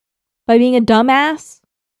kill by being a dumbass?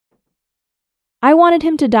 I wanted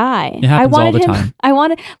him to die. It happens all the time.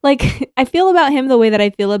 I feel about him the way that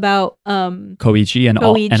I feel about Koichi and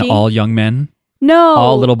all young men. No.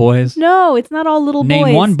 All little boys. No, it's not all little boys.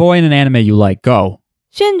 Name one boy in an anime you like. Go.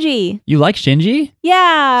 Shinji. You like Shinji?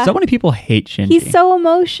 Yeah. So many people hate Shinji. He's so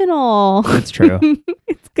emotional. It's true.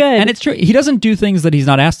 It's good. And it's true. He doesn't do things that he's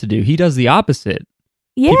not asked to do. He does the opposite.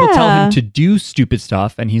 Yeah. People tell him to do stupid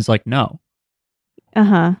stuff, and he's like, no.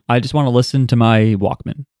 Uh-huh. I just want to listen to my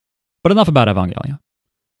Walkman. But enough about Evangelion.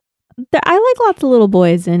 I like lots of little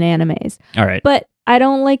boys in animes. All right. But I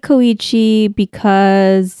don't like Koichi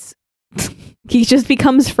because he just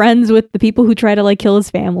becomes friends with the people who try to like kill his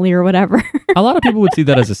family or whatever. A lot of people would see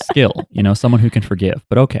that as a skill, someone who can forgive,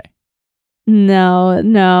 but okay. No,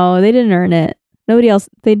 they didn't earn it. Nobody else,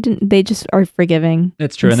 they didn't, they just are forging.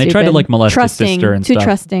 It's true. And they tried to like molest his sister and too stuff.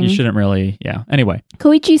 Trusting. You shouldn't really, yeah. Anyway.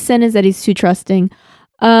 Koichi's sin is that he's too trusting.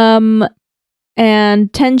 And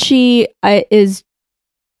Tenchi is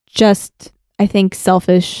just, I think,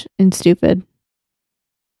 selfish and stupid.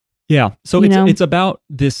 Yeah. So it's about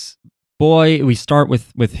this boy. We start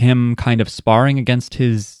with him kind of sparring against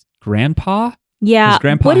his grandpa. Yeah. His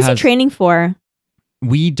grandpa what is he training for?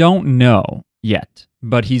 We don't know yet,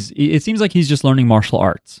 but it seems like he's just learning martial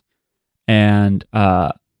arts. And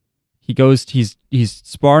he's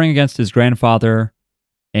sparring against his grandfather,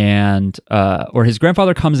 and or his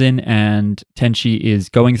grandfather comes in, and Tenchi is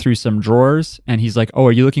going through some drawers, and he's like, "Oh,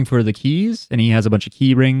 are you looking for the keys?" And he has a bunch of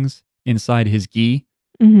key rings inside his gi.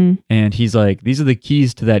 Mm-hmm. And he's like, "These are the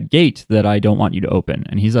keys to that gate that I don't want you to open."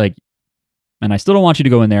 And he's like, "And I still don't want you to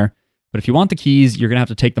go in there, but if you want the keys, you're gonna have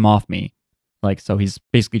to take them off me." So he's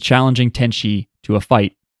basically challenging Tenchi to a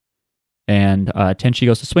fight. And Tenchi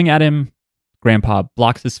goes to swing at him. Grandpa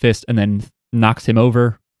blocks his fist and then knocks him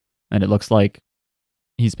over. And it looks like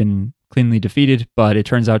he's been cleanly defeated. But it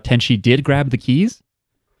turns out Tenchi did grab the keys.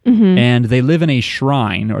 Mm-hmm. And they live in a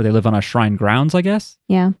shrine, or they live on a shrine grounds, I guess.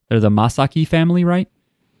 Yeah. They're the Masaki family, right?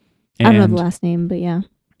 I don't know the last name, but yeah.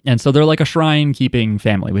 And so they're like a shrine keeping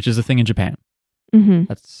family, which is a thing in Japan. Mm-hmm.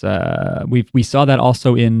 That's we saw that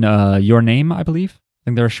also in Your Name, I believe. I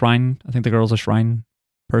think they're a shrine. I think the girl's a shrine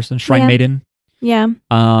person, shrine maiden. Yeah.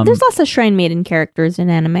 There's lots of shrine maiden characters in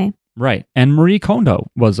anime. Right. And Marie Kondo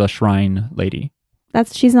was a shrine lady.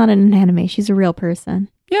 She's not in an anime. She's a real person.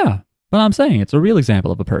 Yeah. But I'm saying it's a real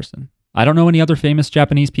example of a person. I don't know any other famous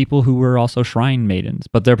Japanese people who were also shrine maidens,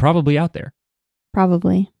 but they're probably out there.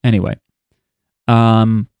 Probably. Anyway.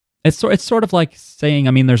 It's sort of like saying,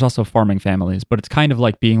 I mean, there's also farming families, but it's kind of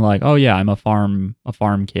like being like, oh yeah, I'm a farm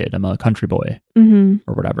kid, I'm a country boy,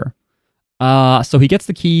 or whatever. So he gets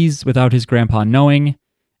the keys without his grandpa knowing,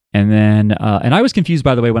 and then and I was confused,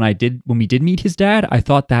 by the way, when we did meet his dad. I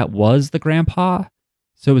thought that was the grandpa,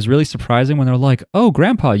 so it was really surprising when they're like, oh,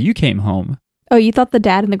 grandpa, you came home. Oh, you thought the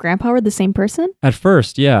dad and the grandpa were the same person? At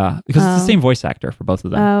first, yeah, because it's the same voice actor for both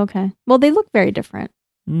of them. Oh, okay. Well, they look very different.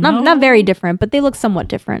 No. Not very different, but they look somewhat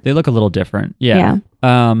different. They look a little different. Yeah.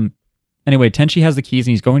 Anyway, Tenchi has the keys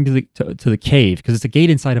and he's going to the cave, because it's a gate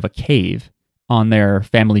inside of a cave on their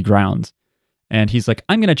family grounds. And he's like,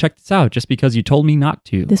 I'm going to check this out just because you told me not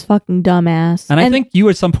to. This fucking dumbass. And I think you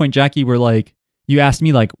at some point, Jackie, were like, you asked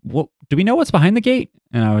me like, what, do we know what's behind the gate?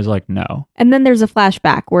 And I was like, no. And then there's a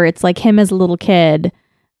flashback where it's like him as a little kid,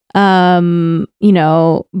 hearing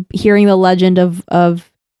the legend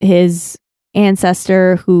of his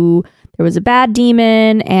ancestor, who there was a bad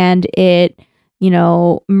demon and it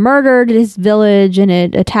murdered his village and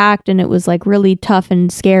it attacked, and it was like really tough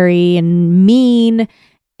and scary and mean,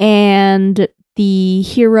 and the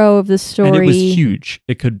hero of the story, and it was huge,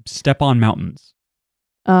 it could step on mountains,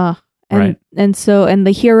 right. and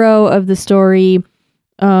the hero of the story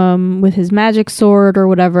with his magic sword or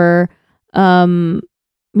whatever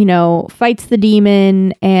fights the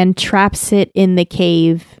demon and traps it in the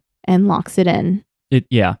cave and locks it in.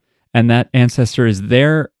 Yeah. And that ancestor is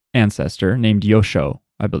their ancestor named Yosho,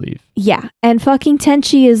 I believe. Yeah. And fucking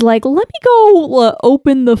Tenchi is like, let me go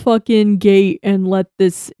open the fucking gate and let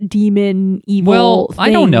this demon evil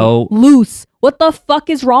I don't know. Loose. What the fuck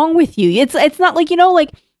is wrong with you? It's not like,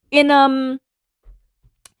 like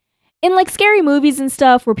in like scary movies and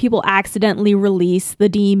stuff where people accidentally release the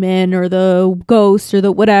demon or the ghost or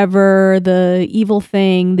the whatever, the evil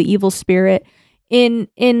thing, the evil spirit in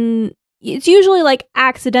it's usually like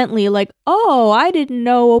accidentally, like, oh, I didn't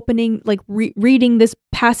know opening, like reading this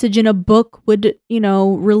passage in a book would,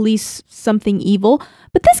 release something evil.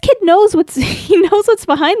 But this kid knows he knows what's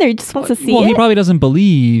behind there. He just wants to see it. Well, he probably doesn't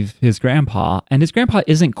believe his grandpa, and his grandpa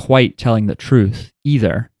isn't quite telling the truth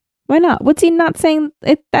either. Why not? What's he not saying?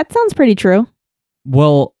 That sounds pretty true.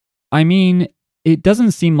 Well, I mean, it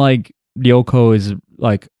doesn't seem like Ryoko is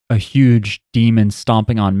like a huge demon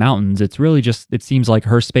stomping on mountains. It's really just, it seems like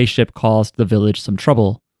her spaceship caused the village some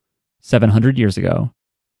trouble 700 years ago.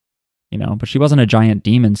 But she wasn't a giant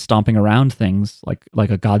demon stomping around things like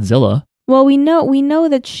a Godzilla. Well, we know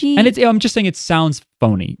that she... And I'm just saying it sounds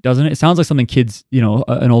phony, doesn't it? It sounds like something kids,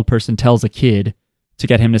 an old person tells a kid to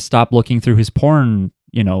get him to stop looking through his porn,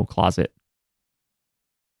 closet.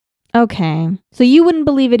 Okay. So you wouldn't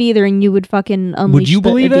believe it either, and you would fucking unleash Would you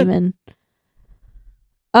believe a demon.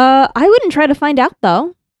 I wouldn't try to find out,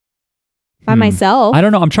 though. By myself. I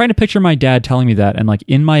don't know. I'm trying to picture my dad telling me that, and like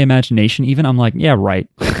in my imagination, even I'm like, yeah, right.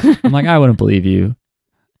 I'm like, I wouldn't believe you.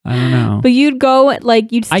 I don't know. But you'd go,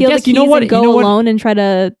 like, you'd steal the keys and go alone and try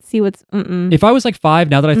to see what's... If I was like 5,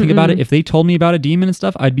 now that I think about it, if they told me about a demon and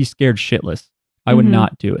stuff, I'd be scared shitless. I would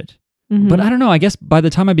not do it. But I don't know. I guess by the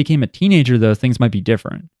time I became a teenager, though, things might be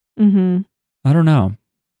different. I don't know.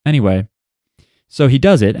 Anyway, so he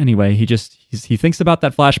does it anyway. He thinks about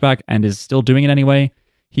that flashback and is still doing it anyway.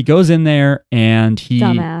 He goes in there and he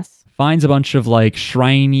finds a bunch of like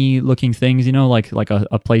shriney looking things, like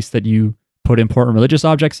a place that you put important religious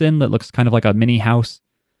objects in that looks kind of like a mini house.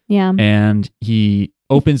 Yeah. And he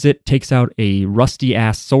opens it, takes out a rusty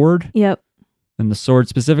ass sword. Yep. And the sword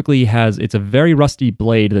specifically it's a very rusty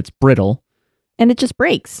blade that's brittle. And it just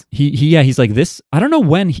breaks. He's like this. I don't know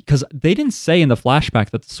when, because they didn't say in the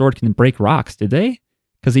flashback that the sword can break rocks, did they?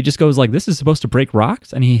 Because he just goes like, this is supposed to break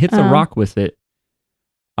rocks, and he hits a rock with it.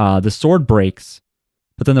 The sword breaks,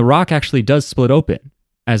 but then the rock actually does split open.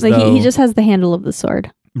 As like he just has the handle of the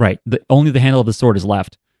sword. Right. Only the handle of the sword is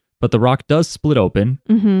left, but the rock does split open.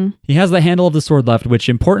 He has the handle of the sword left, which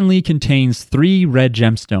importantly contains 3 red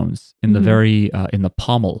gemstones in the in the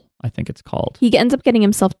pommel, I think it's called. He ends up getting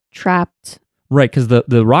himself trapped. Right, because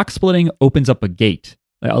the rock splitting opens up a gate,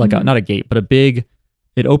 not a gate, but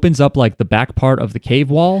it opens up like the back part of the cave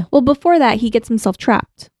wall. Well, before that, he gets himself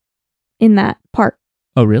trapped in that part.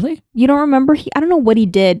 Oh, really? You don't remember? I don't know what he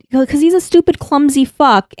did, because he's a stupid, clumsy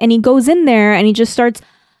fuck, and he goes in there and he just starts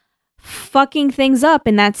fucking things up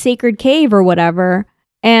in that sacred cave or whatever.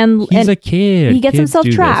 And he's a kid. He gets himself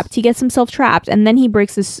trapped. He gets himself trapped, and then he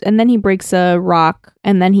breaks a rock,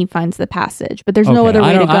 and then he finds the passage. But there's no other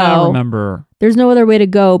way to go. I don't remember. There's no other way to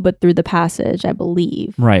go but through the passage, I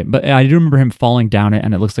believe. Right, but I do remember him falling down it,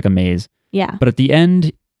 and it looks like a maze. Yeah. But at the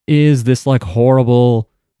end is this like horrible,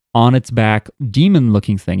 on its back,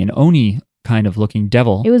 demon-looking thing, an Oni kind of looking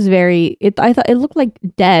devil. It was I thought it looked like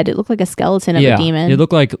dead. It looked like a skeleton of a demon. It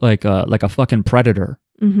looked like a fucking predator.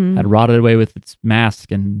 Had rotted away with its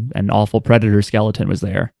mask, and an awful predator skeleton was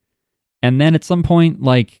there. And then at some point,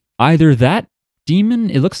 like either that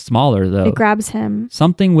demon, it looks smaller though. It grabs him.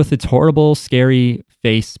 Something with its horrible, scary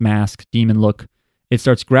face mask, demon look. It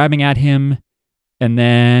starts grabbing at him, and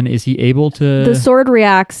then is he able to... The sword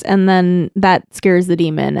reacts, and then that scares the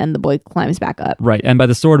demon, and the boy climbs back up. Right, and by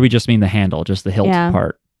the sword we just mean the handle, just the hilt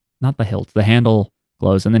part. Not the hilt, the handle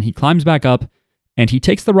glows, and then he climbs back up, and he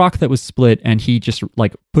takes the rock that was split, and he just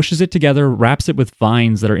like pushes it together, wraps it with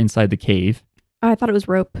vines that are inside the cave. I thought it was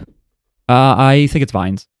rope. I think it's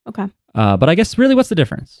vines. Okay. But I guess really what's the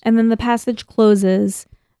difference? And then the passage closes,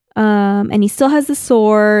 and he still has the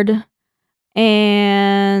sword,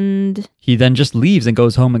 and he then just leaves and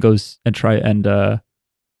goes home and goes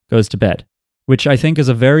to bed, which I think is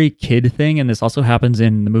a very kid thing, and this also happens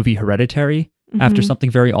in the movie Hereditary after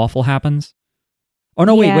something very awful happens. Oh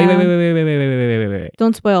no! Yeah. Wait!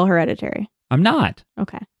 Don't spoil Hereditary. I'm not.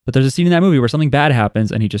 Okay. But there's a scene in that movie where something bad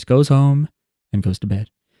happens, and he just goes home and goes to bed.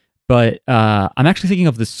 But I'm actually thinking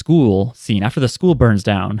of the school scene after the school burns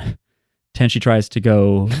down. Tenchi tries to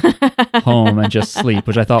go home and just sleep,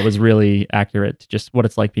 which I thought was really accurate to just what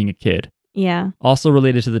it's like being a kid. Yeah. Also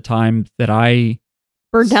related to the time that I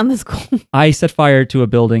Burned down the school. I set fire to a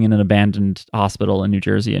building in an abandoned hospital in New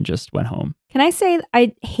Jersey and just went home. Can I say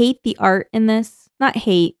I hate the art in this? Not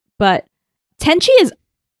hate, but Tenchi is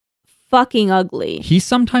fucking ugly. He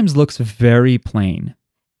sometimes looks very plain.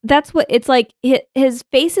 That's what it's like. His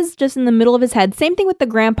face is just in the middle of his head. Same thing with the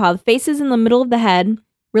grandpa. The face is in the middle of the head,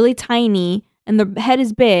 really tiny, and the head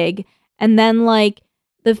is big. And then like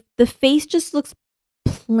the face just looks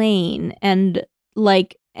plain and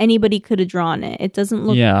like anybody could have drawn it. It doesn't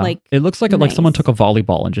look like it looks like nice. Like someone took a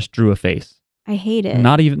volleyball and just drew a face. I hate it.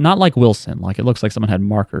 Not like Wilson. Like it looks like someone had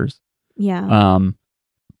markers. Yeah.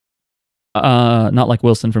 Not like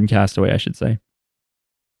Wilson from Castaway, I should say.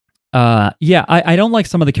 I don't like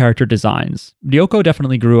some of the character designs. Ryoko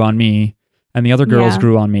definitely grew on me, and the other girls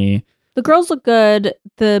grew on me. The girls look good.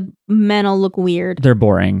 The men all look weird. They're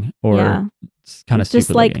boring or kind of stupid.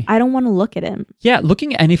 Just like, I don't want to look at him. Yeah,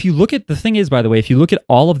 and if you look at, the thing is, by the way, if you look at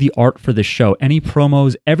all of the art for this show, any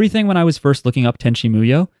promos, everything, when I was first looking up Tenchi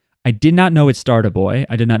Muyo, I did not know it starred a boy.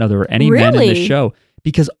 I did not know there were any men in this show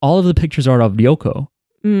because all of the pictures are of Ryoko.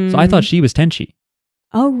 So I thought she was Tenchi.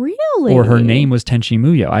 Oh, really? Or her name was Tenchi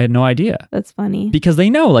Muyo. I had no idea. That's funny. Because they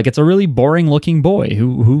know, like, it's a really boring looking boy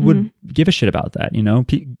who would give a shit about that, you know?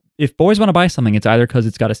 If boys want to buy something, it's either because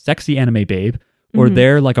it's got a sexy anime babe or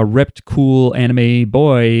they're like a ripped, cool anime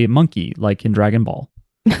boy monkey, like in Dragon Ball.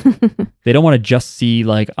 They don't want to just see,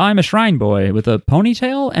 like, I'm a shrine boy with a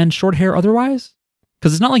ponytail and short hair otherwise.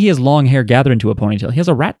 Because it's not like he has long hair gathered into a ponytail. He has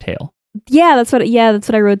a rat tail. Yeah, that's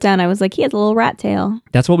what I wrote down. I was like, he has a little rat tail.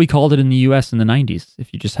 That's what we called it in the US in the 90s.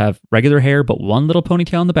 If you just have regular hair but one little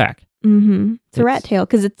ponytail in the back. Mm-hmm. It's a rat tail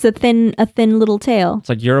because it's a thin little tail. It's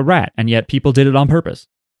like you're a rat, and yet people did it on purpose.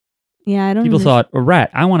 Yeah, I don't. People thought, a rat,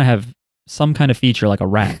 I want to have some kind of feature like a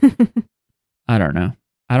rat. I don't know.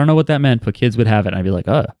 I don't know what that meant, but kids would have it, and I'd be like,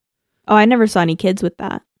 oh. Oh, I never saw any kids with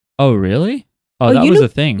that. Oh, really? Oh, that was a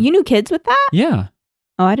thing. You knew kids with that? Yeah.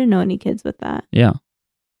 Oh, I didn't know any kids with that. Yeah.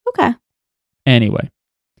 Okay. Anyway.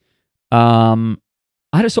 I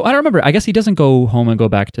don't remember. I guess he doesn't go home and go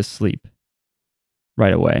back to sleep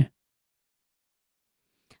right away.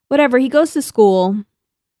 Whatever. He goes to school.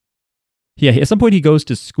 Yeah, at some point he goes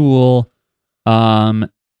to school, and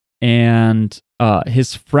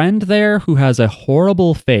his friend there who has a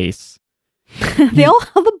horrible face. All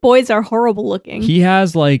the boys are horrible looking. He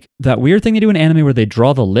has like that weird thing they do in anime where they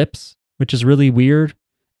draw the lips, which is really weird.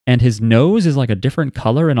 And his nose is like a different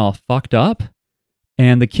color and all fucked up.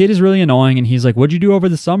 And the kid is really annoying. And he's like, what'd you do over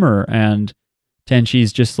the summer? And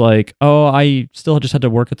Tenchi's just like, oh, I still just had to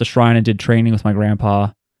work at the shrine and did training with my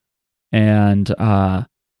grandpa. And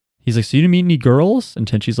he's like, so you didn't meet any girls? And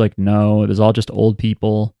Tenchi's like, no, it was all just old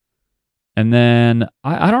people. And then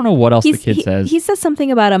I don't know what else the kid says. He says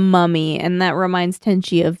something about a mummy, and that reminds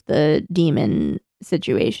Tenchi of the demon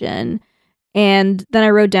situation. And then I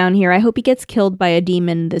wrote down here, I hope he gets killed by a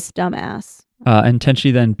demon, this dumbass. And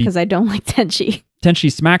Tenchi then... Because I don't like Tenchi.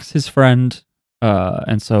 Tenchi smacks his friend,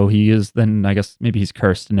 and so he is then, I guess, maybe he's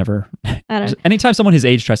cursed and never... Anytime someone his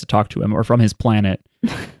age tries to talk to him or from his planet,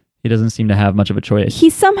 he doesn't seem to have much of a choice.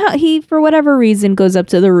 He, for whatever reason, goes up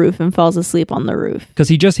to the roof and falls asleep on the roof. Because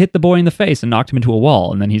he just hit the boy in the face and knocked him into a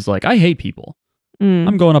wall, and then he's like, I hate people.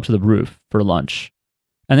 I'm going up to the roof for lunch.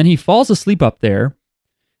 And then he falls asleep up there.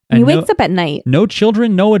 And he wakes up at night. No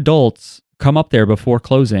children, no adults come up there before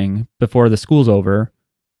closing, before the school's over,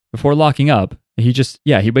 before locking up.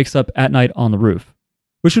 He wakes up at night on the roof,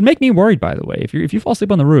 which would make me worried, by the way. If you fall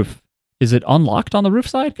asleep on the roof, is it unlocked on the roof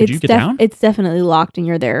side? Could you get down? It's definitely locked, and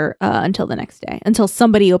you're there until the next day, until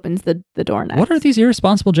somebody opens the door next. What are these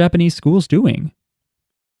irresponsible Japanese schools doing?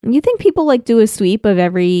 You think people like do a sweep of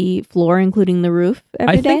every floor, including the roof,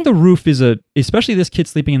 every day? I think the roof is especially this kid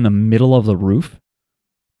sleeping in the middle of the roof.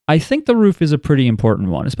 I think the roof is a pretty important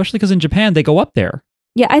one, especially because in Japan, they go up there.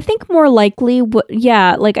 Yeah, I think more likely,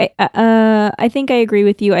 I think I agree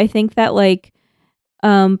with you. I think that, like,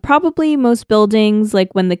 probably most buildings, like,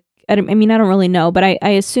 I don't really know, but I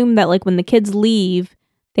assume that, like, when the kids leave,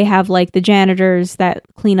 they have, like, the janitors that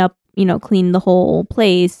clean the whole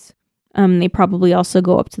place. They probably also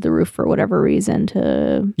go up to the roof for whatever reason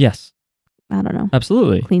to... Yes. I don't know.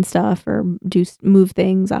 Absolutely. Clean stuff or move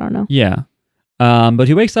things. I don't know. Yeah. But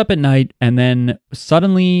he wakes up at night, and then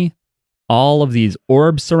suddenly all of these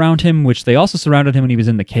orbs surround him, which they also surrounded him when he was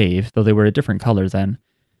in the cave, though they were a different color then.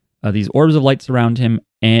 These orbs of light surround him,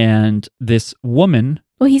 and this woman...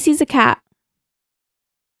 Well, he sees a cat.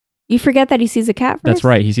 You forget that he sees a cat first? That's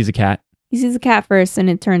right, he sees a cat. He sees a cat first, and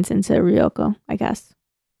it turns into Ryoko, I guess.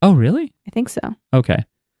 Oh, really? I think so. Okay.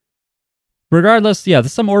 Regardless,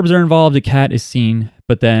 some orbs are involved, a cat is seen,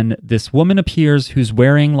 but then this woman appears who's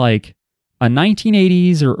wearing, like, a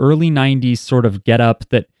 1980s or early 90s sort of getup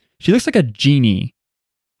that she looks like a genie.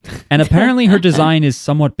 And apparently her design is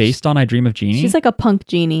somewhat based on I Dream of Jeannie. She's like a punk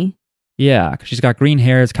genie. Yeah, 'cause she's got green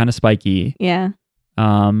hair. It's kind of spiky. Yeah.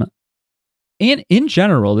 And in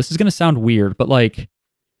general, this is going to sound weird, but like,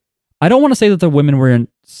 I don't want to say that the women were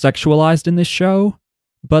sexualized in this show,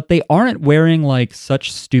 but they aren't wearing like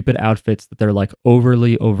such stupid outfits that they're like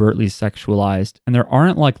overtly sexualized. And there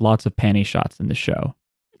aren't like lots of panty shots in the show.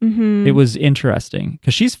 Mm-hmm. It was interesting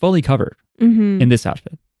because she's fully covered in this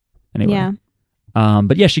outfit. Anyway. Yeah.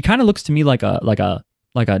 But yeah, she kind of looks to me like a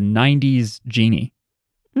 90s genie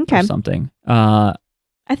or something.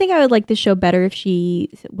 I think I would like the show better if she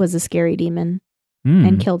was a scary demon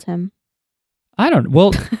and killed him. I don't.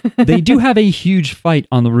 Well, they do have a huge fight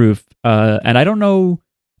on the roof, and I don't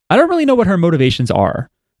really know what her motivations are,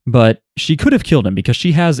 but she could have killed him because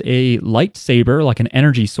she has a lightsaber, like an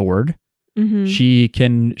energy sword. Mm-hmm. She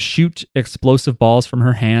can shoot explosive balls from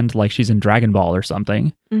her hand like she's in Dragon Ball or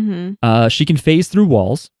something. Mm-hmm. She can phase through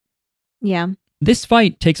walls. Yeah. This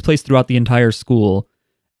fight takes place throughout the entire school.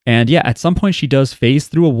 And yeah, at some point she does phase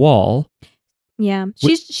through a wall. Yeah.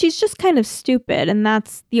 She's just kind of stupid, and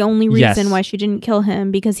that's the only reason why she didn't kill him,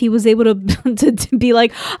 because he was able to to be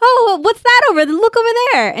like, "Oh, what's that over there? Look over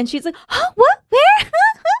there." And she's like, "Oh, what? Where?"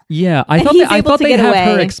 Yeah, I thought they'd have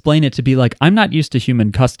her explain it to be like, I'm not used to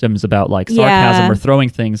human customs about like sarcasm or throwing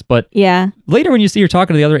things, but later when you see her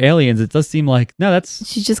talking to the other aliens, it does seem like, no,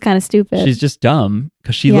 she's just kind of stupid. She's just dumb,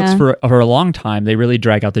 because she looks for a long time. They really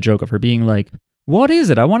drag out the joke of her being like, what is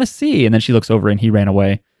it? I want to see. And then she looks over and he ran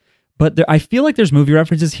away. But I feel like there's movie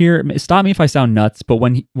references here. Stop me if I sound nuts, but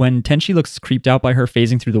when Tenchi looks creeped out by her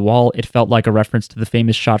phasing through the wall, it felt like a reference to the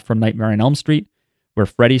famous shot from Nightmare on Elm Street, where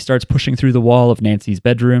Freddy starts pushing through the wall of Nancy's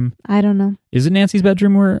bedroom. I don't know. Is it Nancy's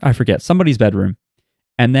bedroom or I forget? Somebody's bedroom.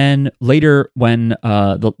 And then later when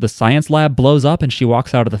the science lab blows up and she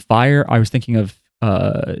walks out of the fire, I was thinking of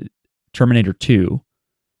Terminator 2,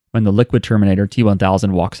 when the liquid Terminator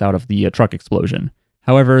T-1000 walks out of the truck explosion.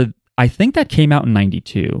 However, I think that came out in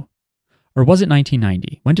 92. Or was it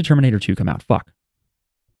 1990? When did Terminator 2 come out? Fuck.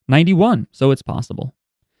 91, so it's possible.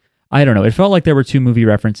 I don't know. It felt like there were two movie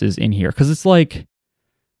references in here, because it's like,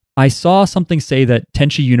 I saw something say that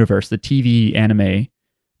Tenchi Universe, the TV anime,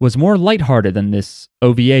 was more lighthearted than this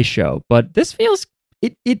OVA show, but this feels,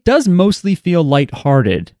 it does mostly feel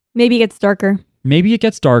lighthearted. Maybe it gets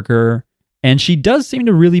darker, and she does seem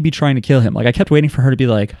to really be trying to kill him. Like, I kept waiting for her to be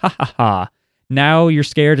like, ha ha ha, now you're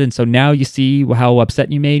scared, and so now you see how upset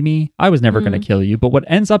you made me. I was never going to kill you. But what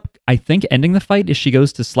ends up, I think, ending the fight is she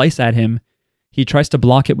goes to slice at him. He tries to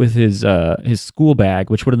block it with his school bag,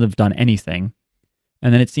 which wouldn't have done anything.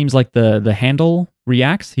 And then it seems like the handle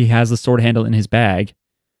reacts. He has the sword handle in his bag,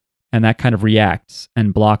 and that kind of reacts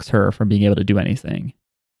and blocks her from being able to do anything.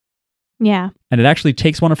 Yeah. And it actually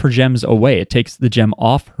takes one of her gems away. It takes the gem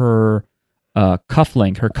off her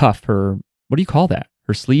cufflink, her cuff, what do you call that?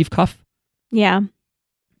 Her sleeve cuff? Yeah.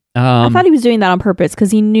 I thought he was doing that on purpose,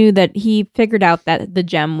 because he knew that he figured out that the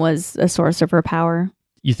gem was a source of her power.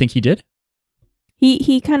 You think he did?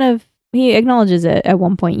 He acknowledges it at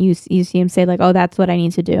one point. You see him say like, "Oh, that's what I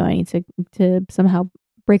need to do. I need to somehow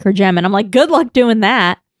break her gem." And I'm like, "Good luck doing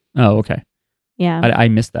that." Oh, okay. Yeah. I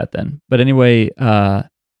missed that then. But anyway,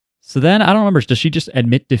 so then I don't remember. Does she just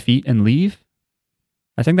admit defeat and leave?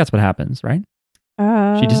 I think that's what happens, right?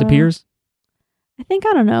 She disappears. I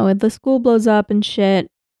don't know. The school blows up and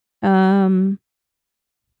shit. Yeah, I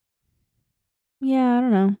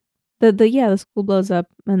don't know. The school blows up,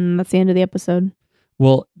 and that's the end of the episode.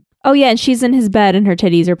 Well, oh yeah, and she's in his bed and her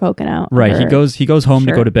titties are poking out. Right. He goes home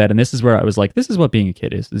to go to bed, and this is where I was like, this is what being a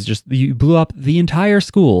kid is. It's just you blew up the entire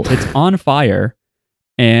school. It's on fire,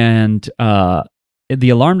 and the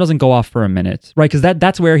alarm doesn't go off for a minute. Right, because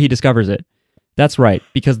that's where he discovers it. That's right,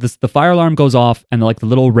 because the fire alarm goes off, and like the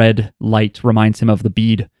little red light reminds him of the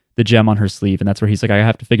bead, the gem on her sleeve, and that's where he's like, I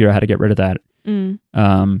have to figure out how to get rid of that.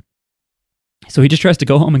 So he just tries to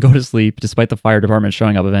go home and go to sleep, despite the fire department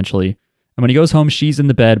showing up eventually. And when he goes home, she's in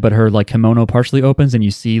the bed, but her like kimono partially opens, and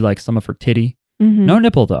you see like some of her titty. Mm-hmm. No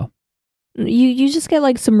nipple though. You just get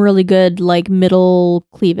like some really good like middle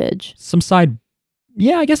cleavage. Some side.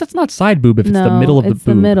 Yeah, I guess it's not side boob if it's the middle of the boob. It's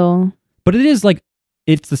the middle. But it is like,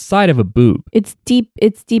 it's the side of a boob. It's deep.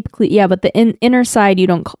 Yeah, but the inner side you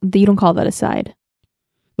don't call that a side.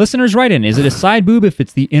 Listeners, write in. Is it a side boob if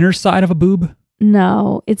it's the inner side of a boob?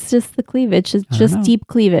 No, it's just the cleavage. It's just deep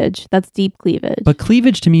cleavage. That's deep cleavage. But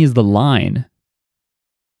cleavage to me is the line.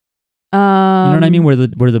 You know what I mean? Where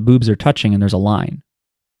the boobs are touching and there's a line.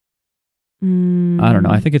 I don't know.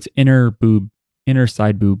 I think it's inner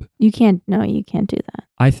side boob. You can't do that.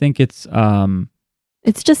 I think it's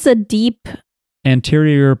It's just a deep...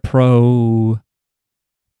 Anterior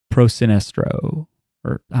prosinestro,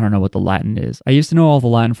 or I don't know what the Latin is. I used to know all the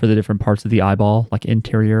Latin for the different parts of the eyeball, like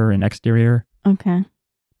interior and exterior. Okay.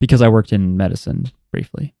 Because I worked in medicine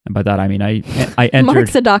briefly. And by that, I mean, I entered...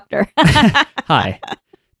 Mark's a doctor. Hi.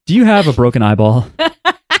 Do you have a broken eyeball?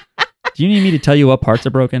 Do you need me to tell you what parts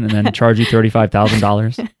are broken and then charge you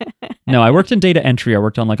 $35,000? No, I worked in data entry. I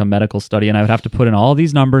worked on like a medical study, and I would have to put in all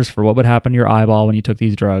these numbers for what would happen to your eyeball when you took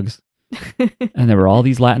these drugs. And there were all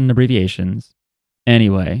these Latin abbreviations.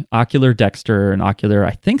 Anyway, ocular dexter and ocular,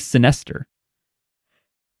 I think, sinister.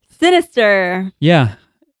 Sinister. Yeah.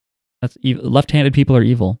 That's left-handed people are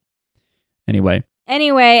evil. Anyway,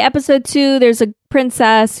 episode 2, there's a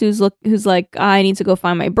princess who's like, I need to go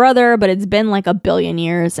find my brother, but it's been like 1 billion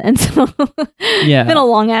years, and so yeah, it's been a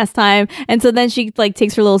long ass time. And so then she like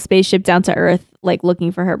takes her little spaceship down to Earth, like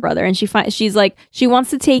looking for her brother, and she wants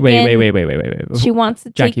to take wait. She wants to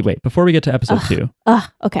Jackie, wait. Before we get to episode 2,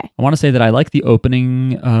 okay. I want to say that I like the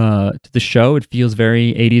opening to the show. It feels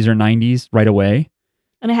very 80s or 90s right away,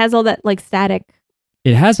 and it has all that like static.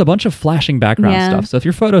 It has a bunch of flashing background stuff. So if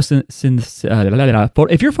you're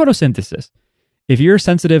photosynthesis, if you're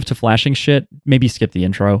sensitive to flashing shit, maybe skip the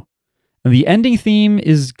intro. And the ending theme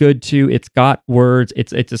is good too. It's got words.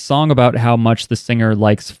 It's a song about how much the singer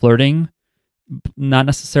likes flirting, not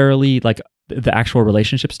necessarily like the actual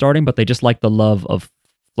relationship starting, but they just like the love of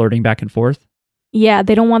flirting back and forth. Yeah,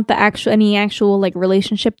 they don't want any actual like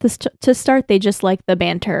relationship to start. They just like the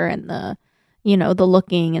banter and the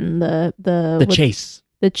looking and the chase.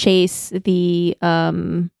 The chase, I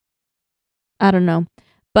don't know.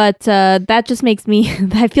 But that just makes me,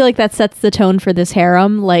 I feel like that sets the tone for this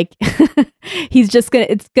harem. Like, it's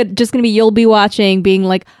gonna be, you'll be watching being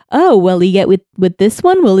like, oh, will he get with this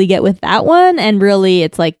one? Will he get with that one? And really,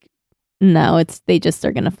 it's like, no, they just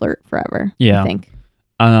are gonna flirt forever. Yeah. I think.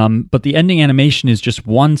 But the ending animation is just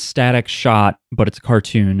one static shot, but it's a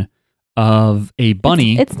cartoon of a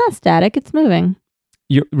bunny. It's not static, it's moving.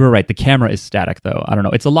 You're right. The camera is static, though. I don't know.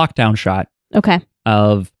 It's a lockdown shot. Okay.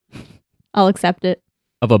 I'll accept it.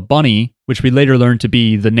 Of a bunny, which we later learned to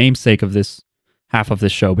be the namesake of this half of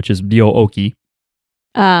this show, which is Ryo-Oki.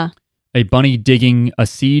 A bunny digging a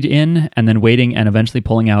seed in and then waiting and eventually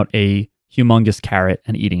pulling out a humongous carrot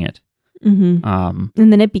and eating it. Mm-hmm.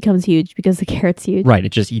 And then it becomes huge because the carrot's huge. Right.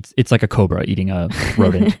 It just eats. It's like a cobra eating a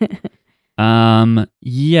rodent.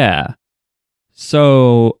 Yeah.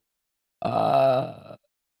 So,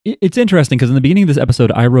 it's interesting because in the beginning of this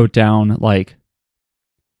episode, I wrote down, like,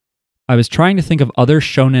 I was trying to think of other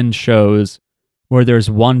shonen shows where there's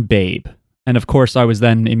one babe. And of course, I was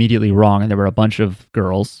then immediately wrong, and there were a bunch of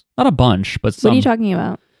girls. Not a bunch, but some. What are you talking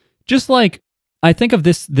about? Just like, I think of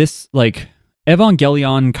this like,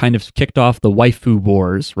 Evangelion kind of kicked off the waifu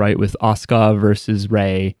wars, right? With Asuka versus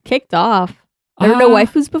Rei. Kicked off? There were no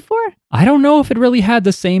waifus before? I don't know if it really had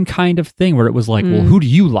the same kind of thing where it was like, well, who do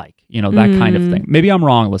you like? That kind of thing. Maybe I'm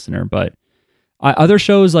wrong, listener, but other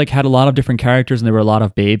shows like had a lot of different characters and there were a lot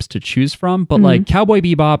of babes to choose from. But like Cowboy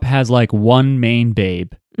Bebop has like one main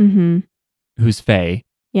babe who's Faye.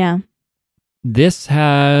 Yeah. This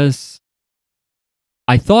has...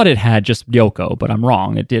 I thought it had just Ryoko, but I'm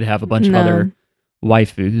wrong. It did have a bunch of other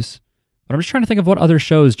waifus. But I'm just trying to think of what other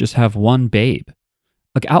shows just have one babe.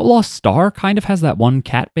 Like Outlaw Star kind of has that one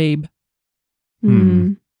cat babe. I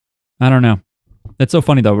don't know. That's so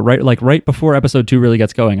funny though. Right before episode 2 really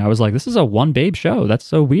gets going, I was like, this is a one babe show. That's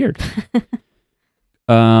so weird.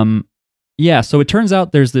 Yeah, so it turns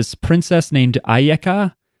out there's this princess named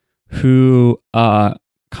Ayeka who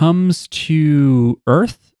comes to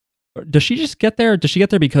Earth. Does she just get there? Does she get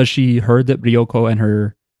there because she heard that Ryoko and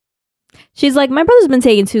her... She's like, my brother's been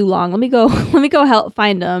taking too long. Let me go help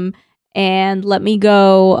find him. And let me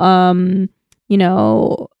go,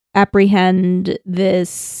 apprehend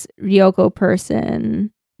this Ryoko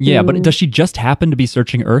person. Yeah, but does she just happen to be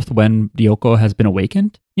searching Earth when Ryoko has been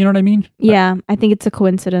awakened? You know what I mean? Yeah, I think it's a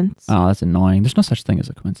coincidence. Oh, that's annoying. There's no such thing as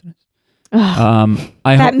a coincidence.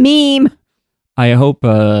 That meme. I hope.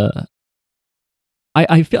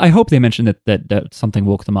 I hope they mentioned that something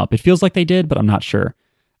woke them up. It feels like they did, but I'm not sure.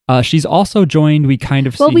 She's also joined. We kind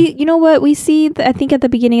of see. You know what we see? I think at the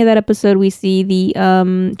beginning of that episode, we see the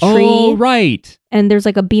tree. Oh, right. And there's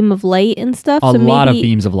like a beam of light and stuff. A lot of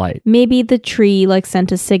beams of light. Maybe the tree like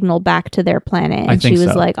sent a signal back to their planet, and she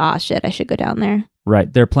was like, "Ah, shit, I should go down there."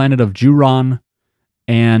 Right, their planet of Juron,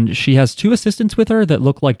 and she has 2 assistants with her that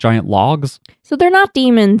look like giant logs. So they're not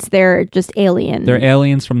demons; they're just aliens. They're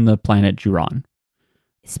aliens from the planet Juron.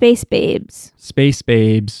 Space babes. Space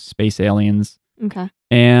babes, space aliens. Okay.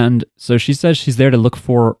 And so she says she's there to look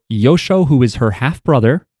for Yosho, who is her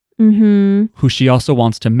half-brother, who she also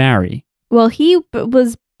wants to marry. Well, he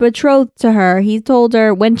was betrothed to her. He told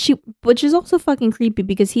her when which is also fucking creepy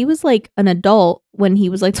because he was like an adult when he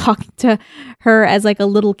was like talking to her as like a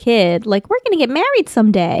little kid. Like, we're going to get married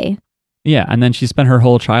someday. Yeah, and then she spent her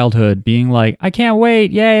whole childhood being like, I can't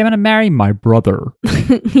wait. Yay, I'm going to marry my brother.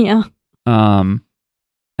 Yeah.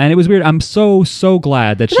 And it was weird. I'm so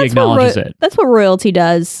glad that she acknowledges it. That's what royalty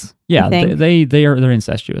does. Yeah, they're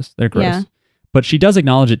incestuous. They're gross. Yeah. But she does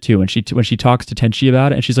acknowledge it too when she talks to Tenchi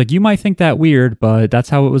about it, and she's like, "You might think that weird, but that's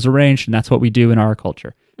how it was arranged, and that's what we do in our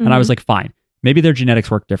culture." Mm-hmm. And I was like, "Fine, maybe their genetics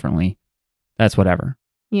work differently. That's whatever."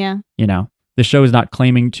 Yeah, the show is not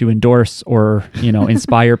claiming to endorse or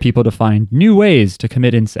inspire people to find new ways to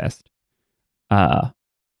commit incest.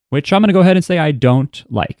 Which I'm going to go ahead and say I don't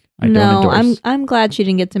like. I don't endorse. I'm glad she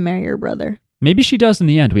didn't get to marry her brother. Maybe she does in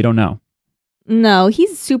the end. We don't know. No,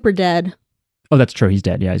 he's super dead. Oh, that's true. He's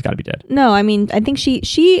dead. Yeah, he's got to be dead. No, I mean, I think she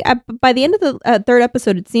by the end of the third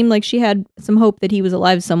episode, it seemed like she had some hope that he was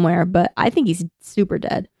alive somewhere, but I think he's super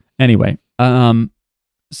dead. Anyway,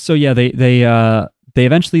 so yeah, they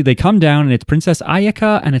eventually come down, and it's Princess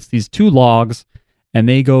Ayaka, and it's these two logs, and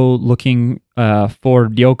they go looking for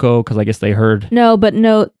Ryoko because I guess they heard. No,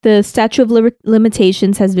 the statute of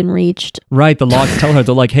limitations has been reached. Right, the logs tell her,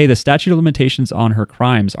 they're like, hey, the statute of limitations on her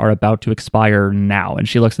crimes are about to expire now. And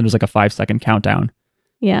she looks and there's like a 5-second countdown.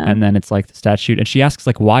 Yeah. And then it's like the statute. And she asks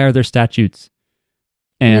like, why are there statutes?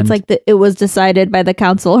 And it's like it was decided by the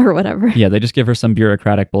council or whatever. Yeah, they just give her some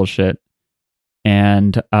bureaucratic bullshit.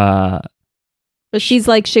 And but she's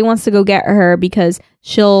like, she wants to go get her because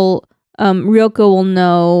Ryoko will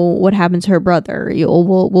know what happened to her brother.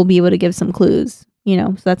 We'll be able to give some clues,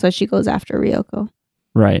 so that's why she goes after Ryoko.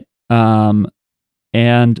 Right.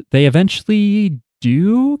 And they eventually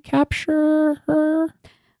do capture her.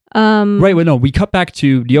 Right. Wait, no, we cut back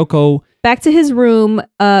to Ryoko. Back to his room.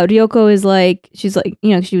 Ryoko is like, she's like,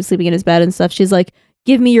 she was sleeping in his bed and stuff. She's like,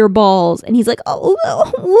 give me your balls. And he's like, oh,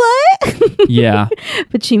 what? Yeah.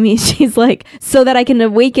 But she's like, so that I can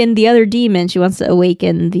awaken the other demon. She wants to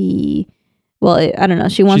awaken I don't know.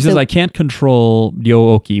 She says, I can't control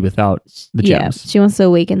Ryooki without the gems. Yeah, she wants to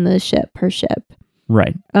awaken her ship.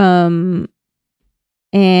 Right. And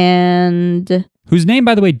whose name,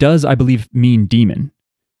 by the way, does, I believe, mean demon.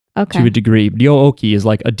 Okay. To a degree. Ryooki is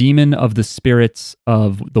like a demon of the spirits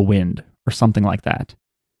of the wind or something like that.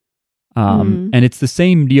 And it's the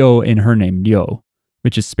same Ryo in her name, Ryo,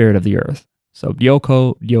 which is spirit of the earth. So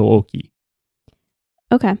Ryoko, Ryooki.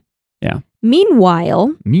 Okay. Yeah.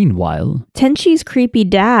 Meanwhile, Tenchi's creepy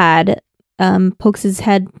dad pokes his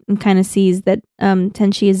head and kind of sees that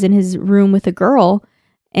Tenchi is in his room with a girl,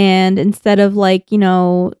 and instead of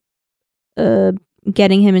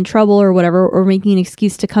getting him in trouble or whatever, or making an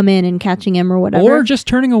excuse to come in and catching him or whatever, or just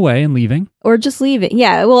turning away and leaving, or just leaving.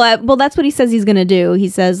 Yeah, well, that's what he says he's gonna do. He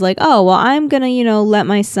says like, oh, well, I'm gonna let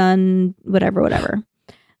my son whatever.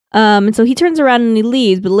 And so he turns around and he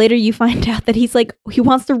leaves, but later you find out that he's like, he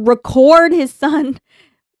wants to record his son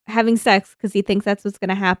having sex because he thinks that's what's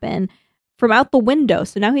gonna happen from out the window.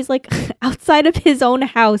 So now he's like outside of his own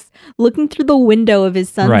house, looking through the window of his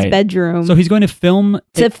son's bedroom. So he's going to film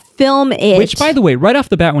it. Which, by the way, right off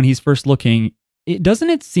the bat, when he's first looking, doesn't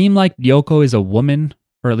it seem like Ryoko is a woman,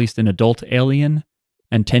 or at least an adult alien,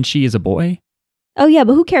 and Tenchi is a boy? Oh yeah,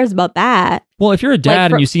 but who cares about that? Well, if you're a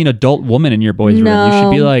dad and you see an adult woman in your boy's room, you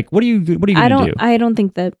should be like, "What are you going to do?" I don't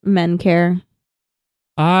think that men care.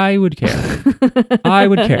 I would care. I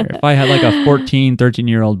would care if I had like a 14,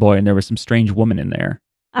 13-year-old boy and there was some strange woman in there.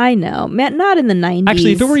 I know. Not in the 90s.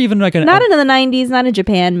 Actually, if it were even like not in the 90s, not in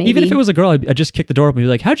Japan, maybe. Even if it was a girl, I'd just kick the door open and be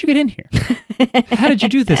like, how'd you get in here? How did you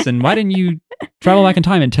do this? And why didn't you travel back in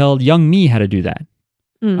time and tell young me how to do that?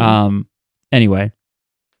 Anyway.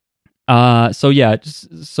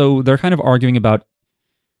 So they're kind of arguing about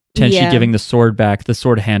Tenchi giving the sword back, the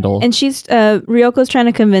sword handle. And Ryoko's trying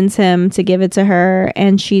to convince him to give it to her.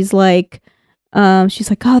 And she's like, oh,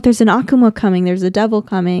 there's an Akuma coming. There's a devil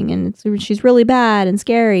coming. And she's really bad and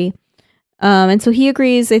scary. And so he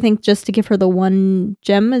agrees, I think, just to give her the one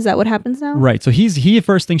gem. Is that what happens now? Right. So he at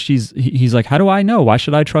first thinks he's like, how do I know? Why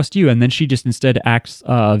should I trust you? And then she just instead acts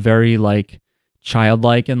very like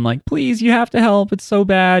childlike and like, please, you have to help. It's so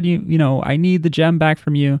bad. I need the gem back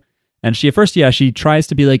from you. And she at first, she tries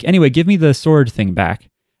to be like, anyway, give me the sword thing back.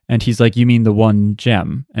 And he's like, you mean the one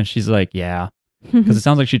gem? And she's like, yeah. Because it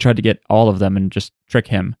sounds like she tried to get all of them and just trick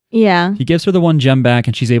him. Yeah. He gives her the one gem back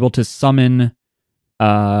and she's able to summon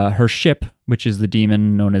her ship, which is the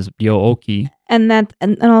demon known as Ryooki. And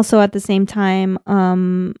also at the same time,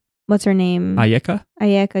 what's her name? Ayeka?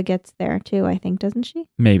 Ayeka gets there too, I think, doesn't she?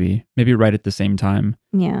 Maybe right at the same time.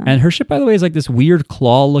 Yeah. And her ship, by the way, is like this weird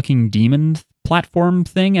claw-looking demon platform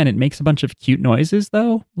thing, and it makes a bunch of cute noises,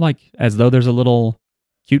 though, like as though there's a little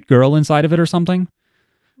cute girl inside of it or something.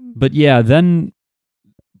 But yeah, then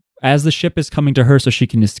as the ship is coming to her so she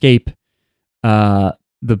can escape,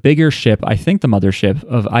 the bigger ship, I think the mothership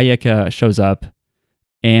of Ayeka, shows up,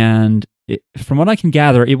 and from what I can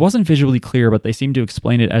gather, it wasn't visually clear, but they seem to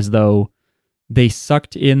explain it as though they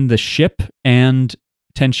sucked in the ship and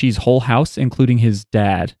Tenchi's whole house, including his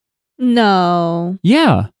dad. No.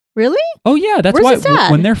 Yeah. Really? Oh, yeah. That's Where's why his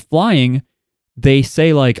dad? when they're flying, they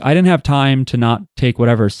say, like, I didn't have time to not take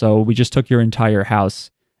whatever, so we just took your entire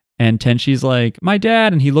house. And Tenchi's like, my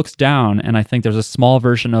dad, and he looks down, and I think there's a small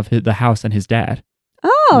version of the house and his dad.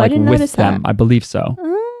 Oh, like, I didn't with notice them. that. I believe so.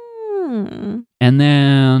 And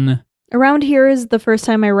then... Around here is the first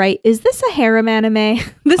time I write, is this a harem anime?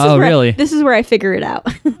 Really? This is where I figure it out.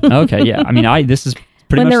 Okay, yeah. I mean, this is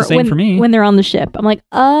pretty much the same for me. When they're on the ship, I'm like,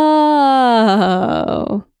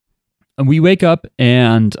 oh. And we wake up,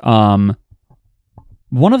 and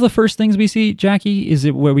one of the first things we see, Jackie, is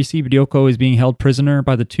it where we see Ryoko is being held prisoner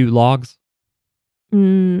by the two logs?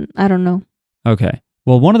 I don't know. Okay.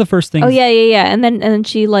 Well, one of the first things... Oh, yeah. And then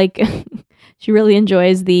she, like... She really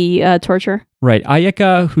enjoys the torture. Right.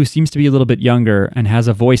 Ayeka, who seems to be a little bit younger and has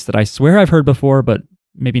a voice that I swear I've heard before, but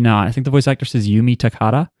maybe not. I think the voice actress is Yumi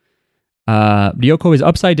Takada. Ryoko is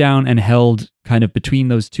upside down and held kind of between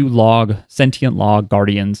those two sentient log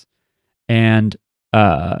guardians. And,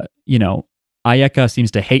 Ayeka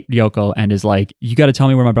seems to hate Ryoko and is like, you got to tell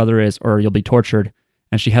me where my brother is or you'll be tortured.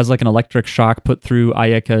 And she has like an electric shock put through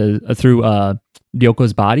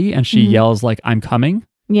Ryoko's body, and she yells like, I'm coming.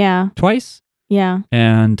 Yeah. Twice. Yeah.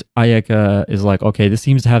 And Ayeka is like, okay, this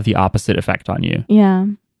seems to have the opposite effect on you. Yeah.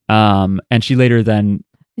 And she later then...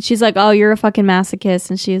 She's like, oh, you're a fucking masochist.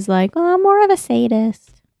 And she's like, oh, I'm more of a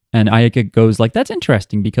sadist. And Ayeka goes like, that's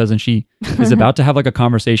interesting because... And she is about to have like a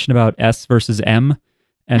conversation about S versus M.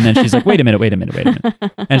 And then she's like, wait a minute.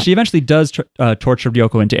 And she eventually does torture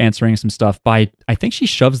Ryoko into answering some stuff by... I think she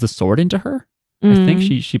shoves the sword into her. I think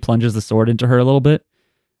she plunges the sword into her a little bit.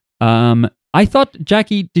 I thought,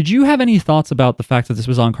 Jackie, did you have any thoughts about the fact that this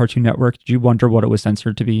was on Cartoon Network? Did you wonder what it was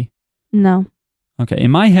censored to be? No. Okay.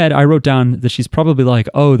 In my head, I wrote down that she's probably like,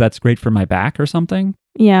 oh, that's great for my back or something.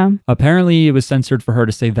 Yeah. Apparently, it was censored for her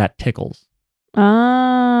to say that tickles.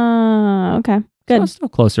 Ah, okay. Good. So it's still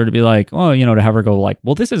closer to be like, oh, to have her go like,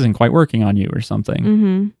 well, this isn't quite working on you or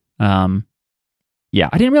something. Yeah,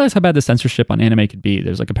 I didn't realize how bad the censorship on anime could be.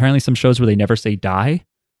 There's like apparently some shows where they never say die.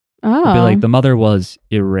 Oh. It'd be like the mother was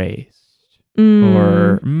erased.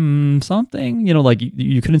 Or something, like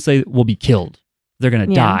you couldn't say will be killed. They're going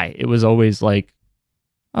to die. It was always like,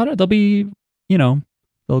 they'll be, they'll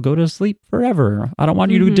go to sleep forever. I don't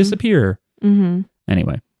want you to disappear.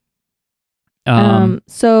 Anyway.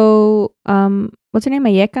 So, what's her name?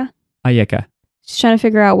 Ayeka? Ayeka. She's trying to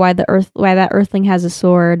figure out why that earthling has a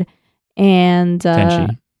sword. And,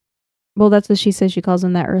 Tenchi. Well, that's what she says. She calls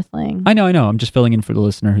him that earthling. I know. I'm just filling in for the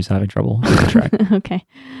listener who's having trouble keeping track. Okay.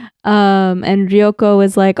 And Ryoko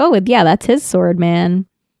is like, oh, yeah, that's his sword, man.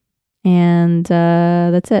 And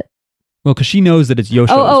that's it. Well, because she knows that it's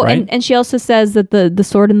Yosho's, right? And she also says that the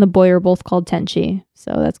sword and the boy are both called Tenchi.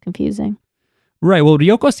 So that's confusing. Right. Well,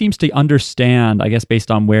 Ryoko seems to understand, I guess,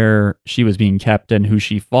 based on where she was being kept and who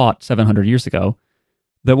she fought 700 years ago,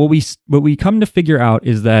 that what we come to figure out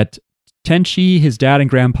is that Tenchi, his dad,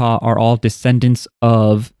 and grandpa are all descendants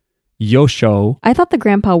of Yosho. I thought the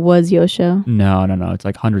grandpa was Yosho. No. It's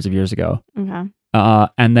like hundreds of years ago. Okay.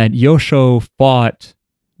 And that Yosho fought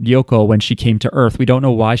Ryoko when she came to Earth. We don't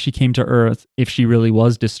know why she came to Earth, if she really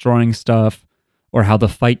was destroying stuff, or how the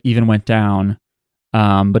fight even went down.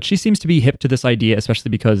 But she seems to be hip to this idea, especially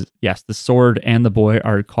because, yes, the sword and the boy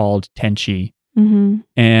are called Tenchi.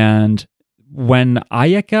 And when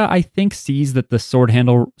Ayeka, I think, sees that the sword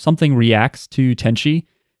handle, something reacts to Tenchi,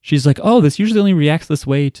 she's like, oh, this usually only reacts this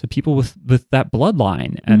way to people with that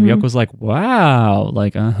bloodline. And Ryoko's like, wow,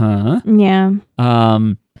 like, Yeah.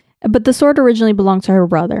 But the sword originally belonged to her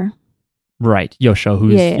brother. Right. Yosho,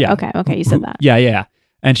 who's... Yeah. Okay, you said that. Yeah.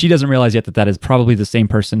 And she doesn't realize yet that is probably the same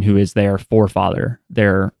person who is their forefather,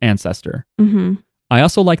 their ancestor. I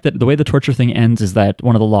also like that the way the torture thing ends is that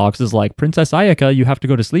one of the logs is like, Princess Ayeka, you have to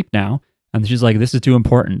go to sleep now. And she's like, this is too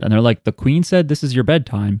important. And they're like, the queen said this is your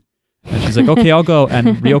bedtime. And she's like, okay, I'll go.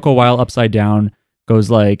 And Ryoko, while upside down, goes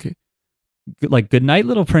like, good night,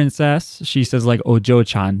 little princess. She says like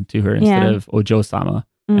Ojo-chan to her instead of Ojo-sama.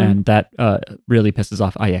 And that really pisses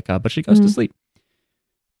off Ayeka, but she goes to sleep.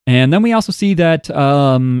 And then we also see that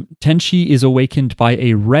Tenchi is awakened by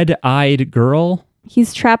a red-eyed girl.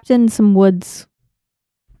 He's trapped in some woods.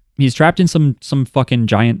 He's trapped in some fucking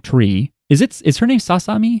giant tree. Is her name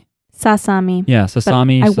Sasami? Sasami. Yeah,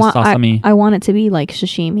 Sasami. Sasami. I want it to be like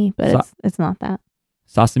sashimi, but it's not that.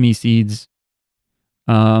 Sesame seeds.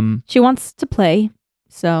 She wants to play,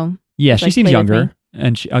 so yeah, she seems younger,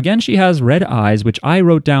 and she has red eyes, which I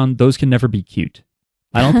wrote down. Those can never be cute.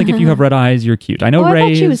 I don't think if you have red eyes, you're cute. I know Ray. I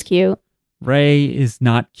thought she was cute. Ray is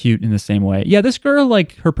not cute in the same way. Yeah, this girl,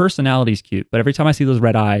 like, her personality's cute, but every time I see those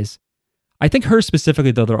red eyes, I think her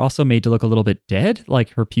specifically, though, they're also made to look a little bit dead. Like,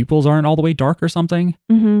 her pupils aren't all the way dark or something.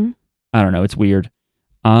 Mm-hmm. I don't know. It's weird.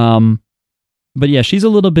 But yeah, she's a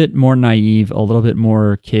little bit more naive, a little bit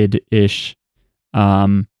more kid-ish.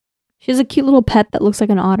 She has a cute little pet that looks like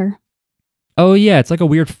an otter. Oh, yeah. It's like a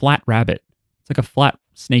weird flat rabbit. It's like a flat,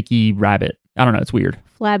 snaky rabbit. I don't know. It's weird.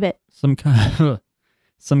 Flabbit. Some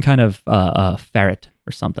kind of ferret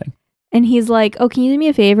or something. And he's like, "Oh, can you do me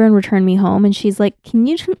a favor and return me home?" And she's like, "Can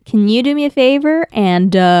you do me a favor?"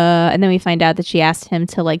 And then we find out that she asked him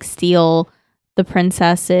to like steal the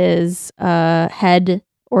princess's head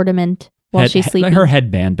ornament while she's sleeping. Her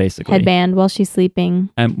headband, basically. Headband while she's sleeping.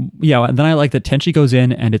 And yeah, and then I like that Tenchi goes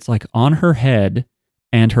in and it's like on her head,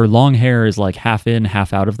 and her long hair is like half in,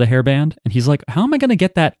 half out of the hairband. And he's like, "How am I going to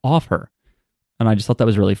get that off her?" And I just thought that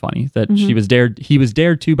was really funny that he was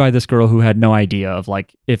dared to by this girl who had no idea of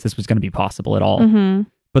like if this was going to be possible at all. Mm-hmm.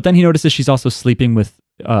 But then he notices she's also sleeping with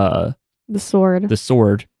the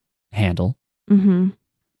sword handle. Mm-hmm.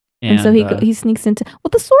 And so he sneaks into. Well,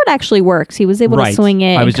 the sword actually works. He was able to swing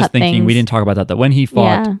it. I was just thinking we didn't talk about that when he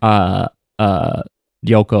fought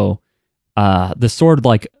Ryoko, the sword,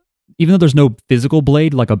 like, even though there's no physical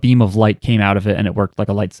blade, like a beam of light came out of it and it worked like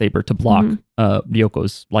a lightsaber to block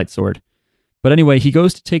Ryoko's light sword. But anyway, he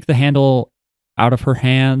goes to take the handle out of her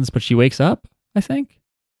hands, but she wakes up, I think.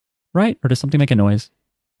 Right? Or does something make a noise?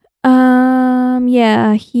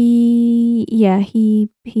 Yeah, he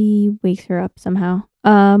wakes her up somehow.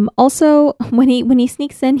 Also, when he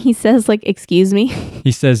sneaks in, he says like, "Excuse me."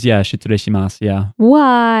 He says, "Yeah, shitsureshimasu." Yeah.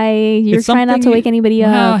 Why? You're trying not to wake anybody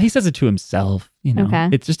up. Well, he says it to himself. You know, okay.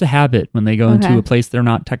 It's just a habit when they go into a place they're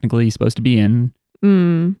not technically supposed to be in.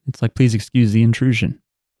 It's like, please excuse the intrusion.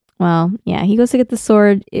 Well, yeah, he goes to get the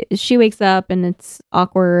sword. She wakes up and it's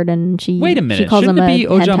awkward, and she wait a minute. She calls Shouldn't him it be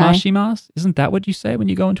hentai. ojamashimasu? Isn't that what you say when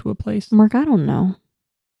you go into a place? Mark, I don't know.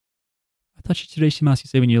 I thought shitsureshimasu you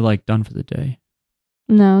say when you're like done for the day.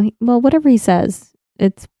 No, well, whatever he says,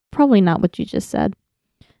 it's probably not what you just said.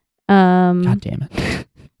 God damn it!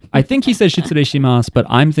 I think he says shitsureshimasu, but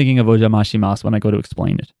I'm thinking of ojamashimasu when I go to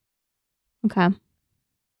explain it. Okay.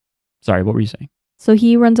 Sorry, what were you saying? So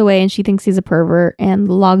he runs away and she thinks he's a pervert, and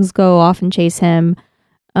the logs go off and chase him.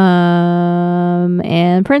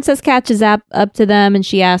 And Princess catches up to them, and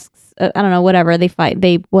she asks, I don't know, whatever, they fight.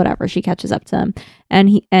 She catches up to them.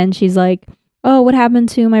 And she's like, "Oh, what happened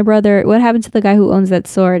to my brother? What happened to the guy who owns that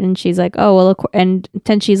sword?" And she's like, "Oh, well," and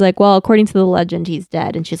Tenchi's like, "Well, according to the legend, he's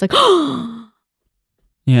dead." And she's like, "Oh,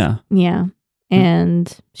 yeah. Yeah."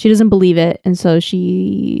 And she doesn't believe it. And so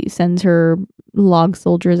she sends her log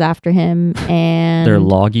soldiers after him, and they're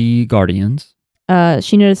loggy guardians.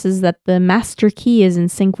 She notices that the master key is in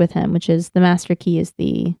sync with him, which is the master key is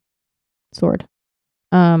the sword.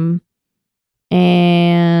 And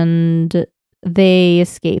they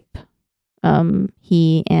escape.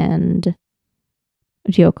 He and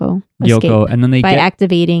Ryoko escape and then by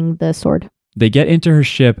activating the sword. They get into her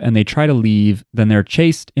ship and they try to leave. Then they're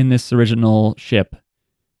chased in this original ship,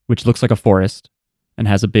 which looks like a forest and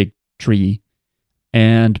has a big tree.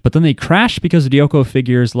 But then they crash because Ryoko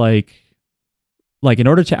figures like in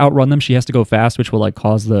order to outrun them, she has to go fast, which will like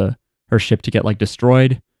cause her ship to get like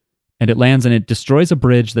destroyed. And it lands and it destroys a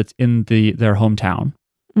bridge that's in their hometown.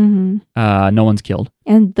 Mm-hmm. No one's killed.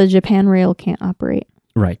 And the Japan Rail can't operate.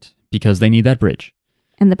 Right, because they need that bridge.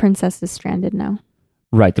 And the princess is stranded now.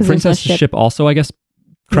 Right, the princess's ship also, I guess,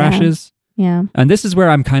 crashes. Yeah. And this is where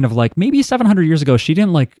I'm kind of like, maybe 700 years ago, she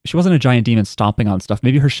wasn't a giant demon stomping on stuff.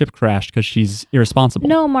 Maybe her ship crashed because she's irresponsible.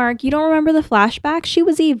 No, Mark, you don't remember the flashback? She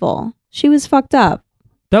was evil. She was fucked up.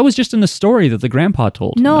 That was just in the story that the grandpa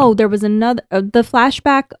told. No, there was another, the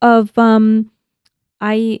flashback of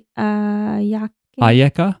Ayeka.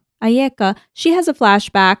 She has a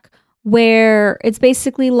flashback where it's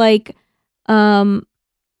basically like Ryoko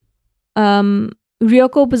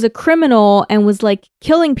was a criminal and was like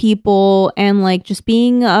killing people and like just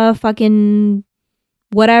being a fucking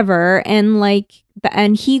whatever, and like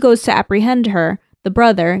and he goes to apprehend her, the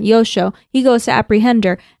brother Yosho. He goes to apprehend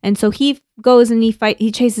her, and so he goes and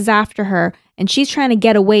he chases after her, and she's trying to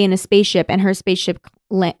get away in a spaceship, and her spaceship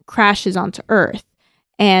crashes onto Earth.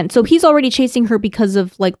 And so he's already chasing her because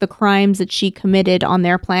of like the crimes that she committed on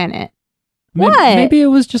their planet. What? Maybe it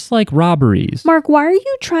was just like robberies. Mark, why are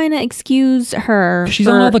you trying to excuse her? She's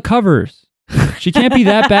on all the covers. She can't be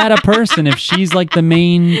that bad a person if she's like the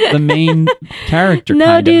main character. No,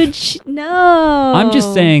 kind dude, of. no. I'm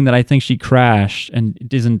just saying that I think she crashed and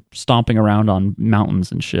isn't stomping around on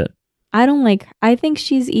mountains and shit. I think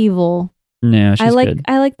she's evil. Yeah, she's good.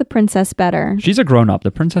 I like the princess better. She's a grown-up.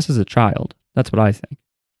 The princess is a child. That's what I think.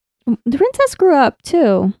 The princess grew up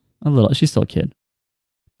too. A little. She's still a kid.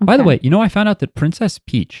 Okay. By the way, I found out that Princess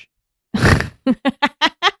Peach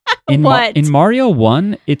in What? in Mario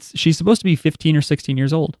 1, she's supposed to be 15 or 16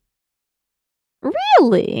 years old.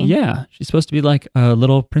 Really? Yeah, she's supposed to be like a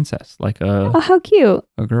little princess, like Oh, how cute.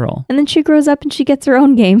 a girl, And then she grows up and she gets her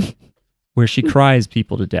own game. where she cries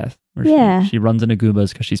people to death. Where Yeah. she runs into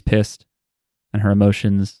Goombas because she's pissed and her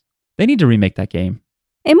emotions. They need to remake that game.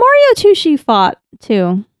 In Mario 2, she fought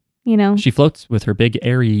too. She floats with her big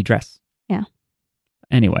airy dress. Yeah.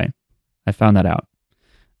 Anyway, I found that out.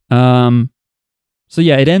 So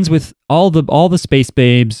yeah, it ends with all the space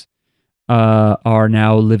babes are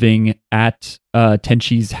now living at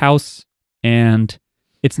Tenchi's house, and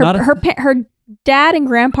it's not her dad and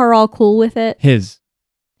grandpa are all cool with it. his.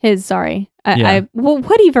 Sorry. Yeah.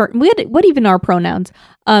 What even are pronouns?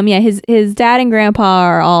 His dad and grandpa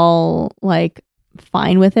are all like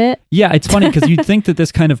fine with it. Yeah, it's funny because you'd think that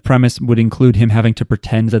this kind of premise would include him having to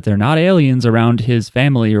pretend that they're not aliens around his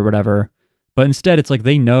family or whatever, but instead it's like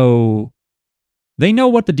they know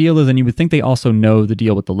what the deal is, and you would think they also know the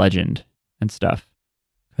deal with the legend and stuff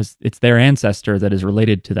because it's their ancestor that is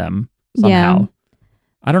related to them somehow. Yeah.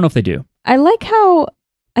 I don't know if they do. I like how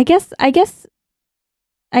I guess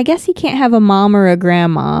he can't have a mom or a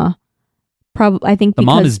grandma. Probably, I think The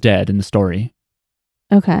because, mom is dead in the story.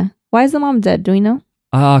 okay. Why is the mom dead? Do we know?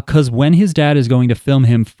 Because when his dad is going to film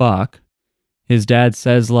him fuck, his dad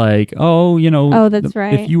says like, oh, Oh, that's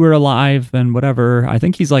right. if you were alive, then whatever. I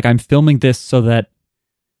think he's like, I'm filming this so that,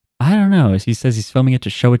 I don't know. He says he's filming it to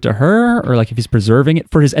show it to her, or like if he's preserving it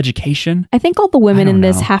for his education. I think all the women I don't in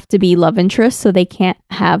this know. have to be love interests, so they can't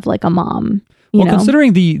have like a mom. You know?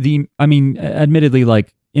 Considering the I mean, admittedly,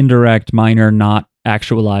 like indirect, minor, not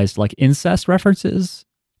actualized, like incest references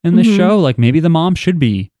in this Mhm. show, like maybe the mom should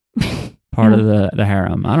be part of the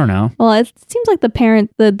harem. I don't know. Well, it seems like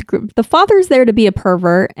the father's there to be a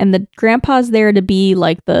pervert, and the grandpa's there to be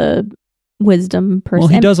like the wisdom person. Well,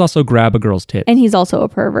 he does also grab a girl's tits. and he's also a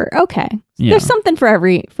pervert. Okay, Yeah. there's something for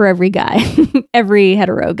every guy, every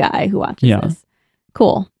hetero guy who watches Yeah. this.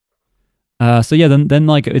 Cool. So yeah, then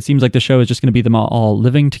like it seems like the show is just going to be them all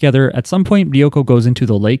living together. At some point, Ryoko goes into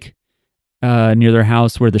the lake near their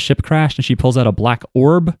house where the ship crashed, and she pulls out a black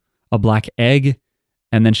orb, a black egg,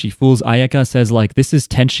 and then she fools Ayaka, says like, "This is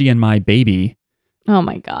Tenchi and my baby," Oh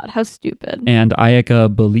my god, how stupid! and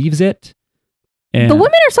Ayaka believes it. And The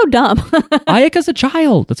women are so dumb. Ayaka's a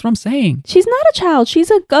child. That's what I'm saying. She's not a child.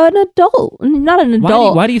 She's an adult. Not an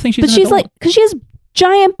adult. Why do you think she's? but an she's adult? like, because she has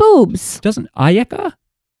giant boobs. Doesn't Ayaka?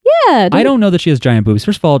 Yeah. I don't know that she has giant boobs.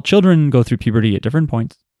 First of all, children go through puberty at different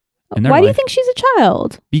points in their Why do you life. think she's a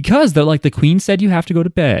child? Because they're like, the queen said you have to go to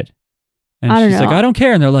bed. And I don't she's know. like, I don't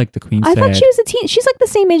care. And they're like, the queen I said, thought she was a teen. She's like the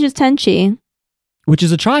same age as Tenchi. which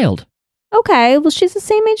is a child. Okay, well, she's the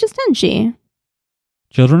same age as Tenchi.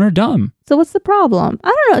 Children are dumb. So what's the problem? I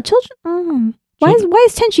don't know. Children. Why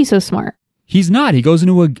is Tenchi so smart? He's not. He goes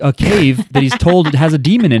into a cave that he's told it has a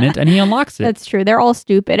demon in it, and he unlocks it. That's true. They're all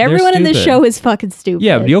stupid. Everyone in this stupid. show is fucking stupid.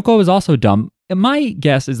 Yeah, Ryoko is also dumb. And my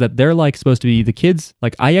guess is that they're like supposed to be the kids,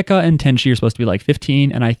 like Ayaka and Tenchi are supposed to be like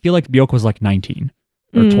 15, and I feel like Ryoko was like 19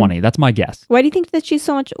 or 20. That's my guess. Why do you think that she's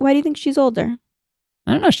so much? Why do you think she's older?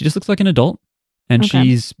 I don't know. She just looks like an adult, and Okay.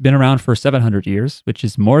 she's been around for 700 years, which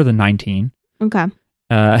is more than 19. Okay.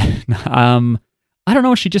 I don't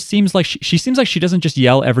know. She just seems like she seems like she doesn't just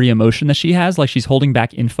yell every emotion that she has, like she's holding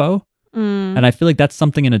back info. And I feel like that's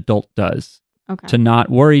something an adult does Okay. to not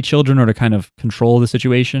worry children or to kind of control the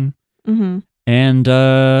situation. Mm-hmm. And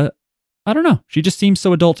I don't know. She just seems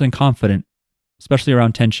so adult and confident, especially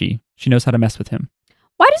around Tenchi. She knows how to mess with him.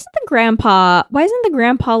 Why isn't the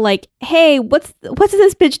grandpa like, hey, what's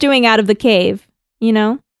this bitch doing out of the cave? You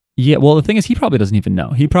know? Yeah, well, the thing is, he probably doesn't even know.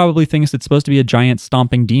 He probably thinks it's supposed to be a giant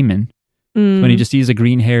stomping demon. When he just sees a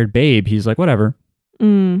green-haired babe, he's like, whatever.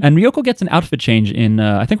 And Ryoko gets an outfit change in,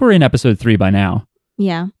 I think we're in episode 3 by now.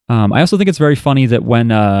 Yeah. I also think it's very funny that when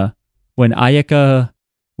Ayaka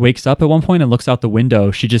wakes up at one point and looks out the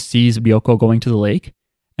window, she just sees Ryoko going to the lake.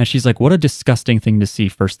 And she's like, what a disgusting thing to see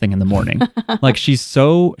first thing in the morning. Like, she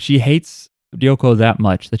hates Ryoko that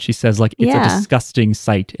much that she says like it's a disgusting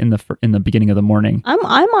sight in the beginning of the morning. I'm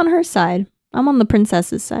on her side. I'm on the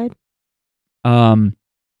princess's side. And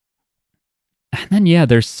then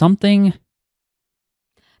there's something.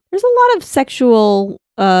 There's a lot of sexual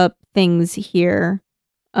things here.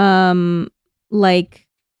 Like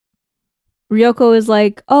Ryoko is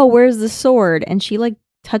like, "Oh, where's the sword?" And she like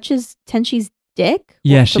touches Tenchi's dick.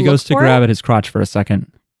 Yeah, she goes to grab at his crotch for a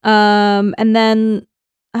second. And then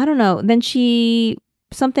I don't know. Then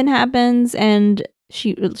something happens and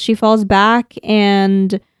she falls back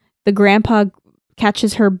and the grandpa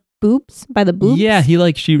catches her boobs by the boobs. Yeah, he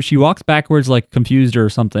like she walks backwards like confused or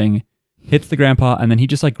something, hits the grandpa, and then he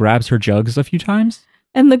just like grabs her jugs a few times.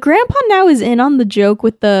 And the grandpa now is in on the joke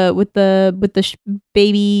with the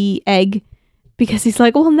baby egg because he's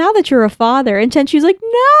like, well, now that you're a father, and Tenchi's like,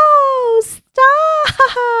 no,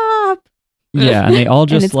 stop. Yeah, and they all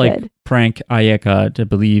just like good. Prank Ayeka to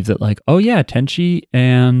believe that like, oh yeah, Tenchi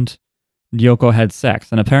and Ryoko had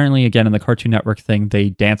sex, and apparently again in the Cartoon Network thing, they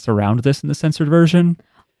dance around this in the censored version,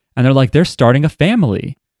 and they're like they're starting a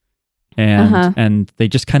family, and they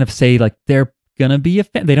just kind of say like they're gonna be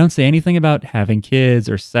they don't say anything about having kids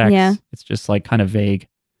or sex. Yeah. It's just like kind of vague.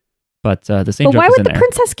 But the same. But joke why is would in the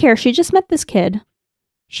princess care? She just met this kid.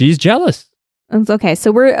 She's jealous. It's okay.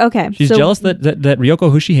 So we're okay. She's jealous that Ryoko,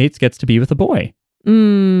 who she hates, gets to be with a boy.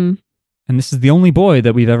 And this is the only boy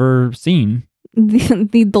that we've ever seen.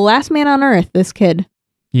 The last man on earth. This kid.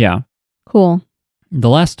 Yeah. Cool. The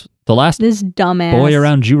last this dumbass boy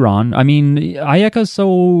around Juron. I mean, Ayeka's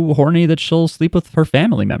so horny that she'll sleep with her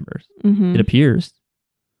family members. Mm-hmm. It appears.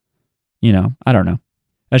 I don't know.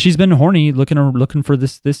 She's been horny looking for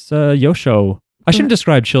this Yosho. I shouldn't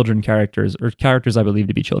describe children characters or characters I believe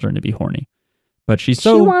to be children to be horny. But she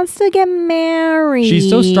wants to get married. She's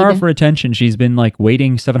so starved for attention. She's been like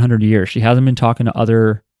waiting 700 years. She hasn't been talking to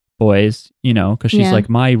other boys, because she's like,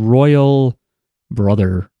 my royal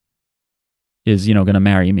brother is, going to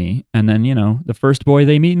marry me. And then, the first boy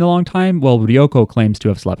they meet in a long time, well, Ryoko claims to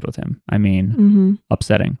have slept with him. I mean,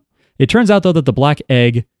 upsetting. It turns out, though, that the black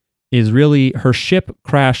egg is really her ship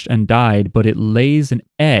crashed and died, but it lays an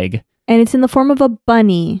egg. And it's in the form of a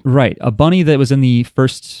bunny. Right. A bunny that was in the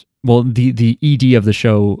first... Well, the ED of the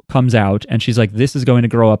show comes out, and she's like, this is going to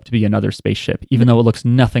grow up to be another spaceship, even though it looks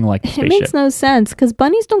nothing like a spaceship. It makes no sense, because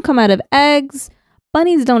bunnies don't come out of eggs.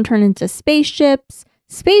 Bunnies don't turn into spaceships.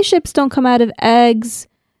 Spaceships don't come out of eggs.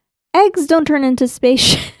 Eggs don't turn into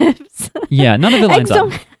spaceships. Yeah, none of it lines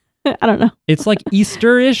up. I don't know. It's like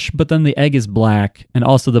Easter-ish, but then the egg is black, and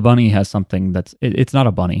also the bunny has something that's... It's not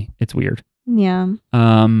a bunny. It's weird. Yeah.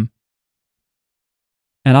 And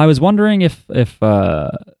I was wondering if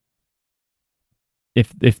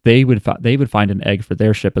they would find an egg for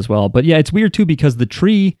their ship as well. But yeah, it's weird too because the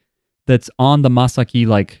tree that's on the Masaki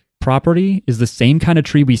like property is the same kind of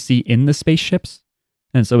tree we see in the spaceships.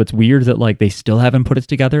 And so it's weird that like they still haven't put it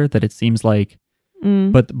together, that it seems like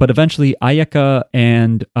but eventually Ayeka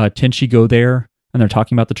and Tenchi go there and they're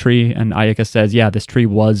talking about the tree, and Ayeka says, yeah, this tree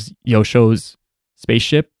was Yosho's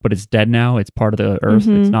spaceship, but it's dead now. It's part of the Earth.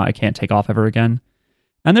 It's not, I can't take off ever again.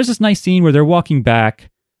 And there's this nice scene where they're walking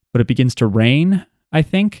back, but it begins to rain, I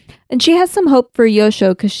think. And she has some hope for Yosho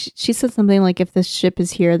because she said something like, if this ship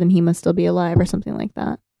is here, then he must still be alive or something like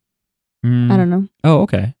that. I don't know. Oh,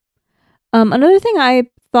 okay. Another thing I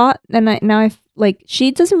thought, and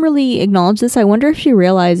she doesn't really acknowledge this. I wonder if she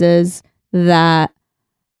realizes that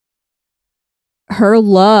her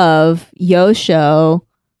love, Yosho,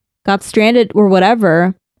 got stranded or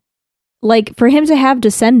whatever. Like, for him to have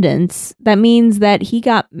descendants, that means that he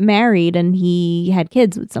got married and he had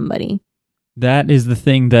kids with somebody. That is the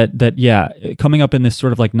thing that coming up in this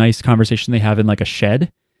sort of like nice conversation they have in like a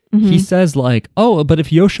shed. He says like, oh, but if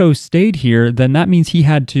Yosho stayed here, then that means he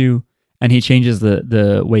had to, and he changes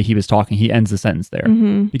the way he was talking. He ends the sentence there.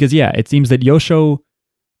 Because it seems that Yosho,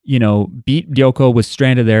 beat Ryoko, was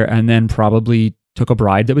stranded there, and then probably took a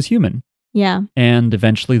bride that was human. Yeah. And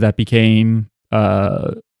eventually that became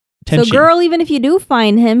Tenchi. So girl, even if you do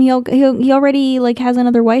find him, he already like has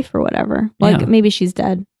another wife or whatever. Like maybe she's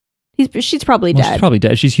dead. She's probably dead. She's probably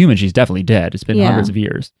dead. She's human. She's definitely dead. It's been hundreds of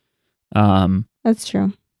years. That's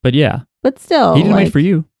true. But yeah. But still. He didn't wait for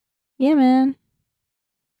you. Yeah, man.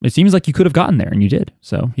 It seems like you could have gotten there, and you did.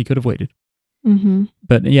 So he could have waited.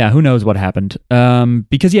 But yeah, who knows what happened.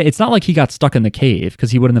 Because it's not like he got stuck in the cave, because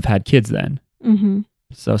he wouldn't have had kids then.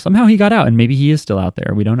 So somehow he got out, and maybe he is still out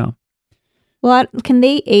there. We don't know. Well, can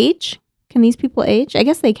they age? Can these people age? I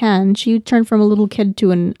guess they can. She turned from a little kid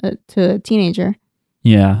to a teenager.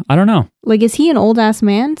 Yeah, I don't know. Like, is he an old ass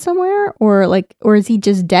man somewhere, or is he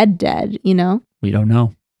just dead? We don't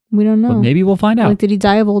know. We don't know. But maybe we'll find out. Like, did he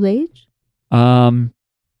die of old age? Um,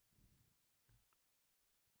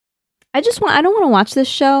 I don't want to watch this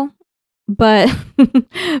show, but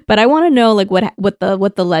but I want to know like what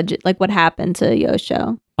the legend, like what happened to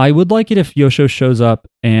Yosho. I would like it if Yosho shows up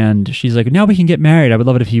and she's like, now we can get married. I would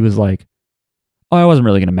love it if he was like, oh, I wasn't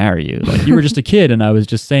really going to marry you. Like, you were just a kid and I was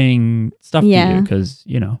just saying stuff to you because,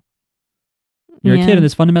 you know, you're a kid and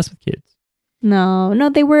it's fun to mess with kids. No,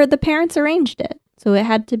 the parents arranged it. So it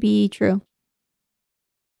had to be true.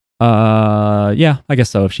 Yeah, I guess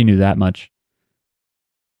so. If she knew that much.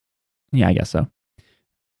 Yeah, I guess so.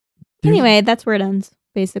 Anyway, that's where it ends,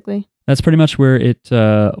 basically. That's pretty much where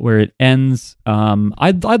it ends.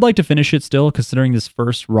 I'd like to finish it still, considering this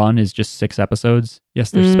first run is just 6 episodes.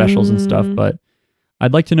 Yes, there's specials and stuff, but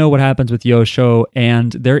I'd like to know what happens with Yosho.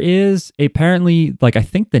 And there is apparently, like, I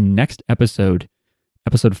think the next episode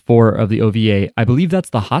 4 of the OVA, I believe that's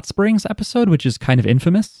the Hot Springs episode, which is kind of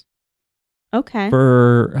infamous. Okay.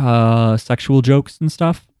 For sexual jokes and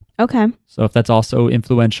stuff. Okay. So if that's also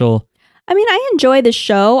influential. I mean, I enjoy the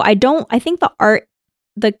show. I think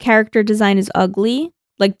the character design is ugly.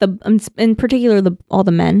 Like in particular, all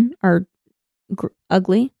the men are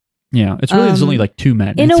ugly. Yeah, it's really there's only like 2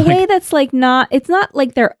 men. In a way that's like not. It's not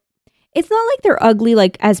like they're ugly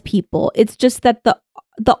like as people. It's just that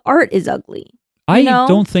the art is ugly. I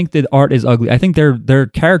don't think that art is ugly. I think their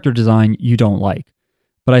character design you don't like.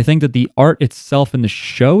 But I think that the art itself in the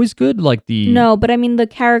show is good. No, but I mean the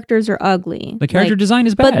characters are ugly. The character design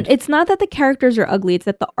is bad. But it's not that the characters are ugly. It's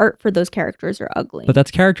that the art for those characters are ugly. But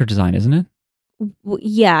that's character design, isn't it?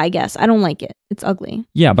 Yeah, I guess. I don't like it. It's ugly.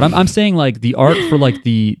 Yeah, but I'm saying like the art for like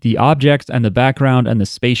the objects and the background and the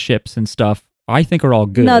spaceships and stuff, I think are all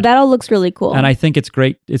good. No, that all looks really cool. And I think it's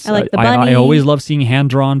great. I like the bunny. I always love seeing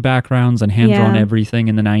hand-drawn backgrounds and hand-drawn everything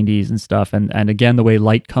in the 90s and stuff. And again, the way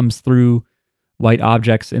light comes through white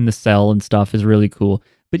objects in the cell and stuff is really cool.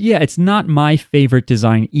 But yeah, it's not my favorite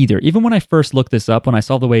design either. Even when I first looked this up, when I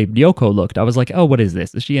saw the way Ryoko looked, I was like, oh, what is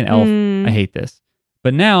this? Is she an elf? I hate this.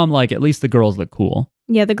 But now I'm like, at least the girls look cool.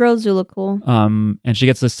 Yeah, the girls do look cool. And she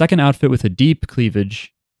gets the second outfit with a deep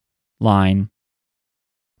cleavage line.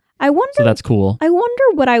 So that's cool. I wonder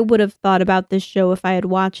what I would have thought about this show if I had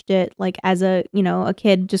watched it like as a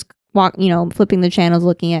kid, just flipping the channels,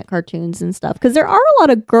 looking at cartoons and stuff. Because there are a lot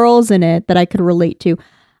of girls in it that I could relate to.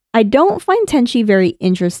 I don't find Tenchi very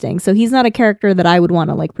interesting, so he's not a character that I would want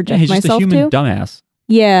to like project myself to. He's just a human dumbass.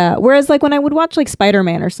 Yeah, whereas like when I would watch like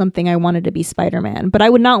Spider-Man or something, I wanted to be Spider-Man, but I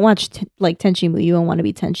would not watch like Tenchi Muyo and want to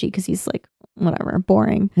be Tenchi because he's like whatever,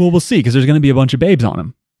 boring. Well, we'll see because there's going to be a bunch of babes on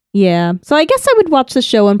him. Yeah, so I guess I would watch the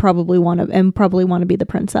show and probably want to be the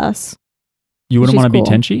princess. You wouldn't want to be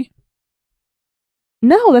Tenchi?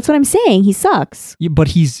 No, that's what I'm saying. He sucks. Yeah,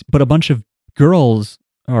 but a bunch of girls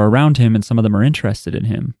are around him and some of them are interested in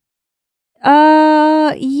him.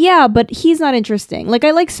 Yeah, but he's not interesting. Like,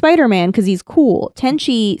 I like Spider-Man because he's cool.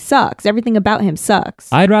 Tenchi sucks. Everything about him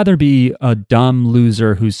sucks. I'd rather be a dumb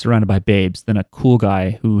loser who's surrounded by babes than a cool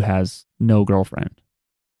guy who has no girlfriend.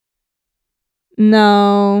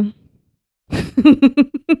 No.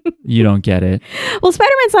 You don't get it. Well,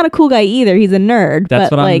 Spider-Man's not a cool guy either. He's a nerd. That's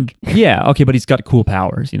but what like, yeah, okay, but he's got cool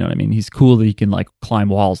powers. You know what I mean? He's cool that he can like climb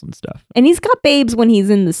walls and stuff. And he's got babes when he's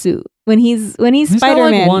in the suit. When he's Spider-Man.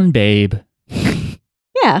 Got like one babe.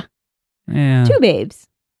 Yeah. 2 babes.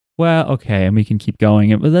 Well, okay, and we can keep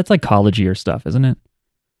going. That's like college year stuff, isn't it?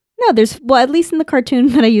 No, at least in the cartoon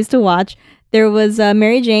that I used to watch, there was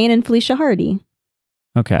Mary Jane and Felicia Hardy.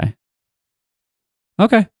 Okay.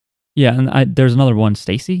 Yeah, and there's another one,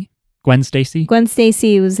 Gwen Stacy. Gwen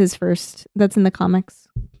Stacy was his first. That's in the comics.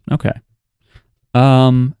 Okay.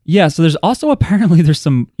 Yeah, so there's also apparently there's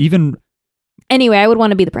some even. Anyway, I would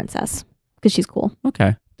want to be the princess because she's cool.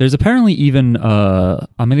 Okay. There's apparently even I'm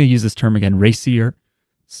going to use this term again, racier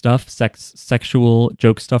stuff, sexual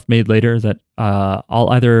joke stuff made later that I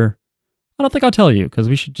don't think I'll tell you because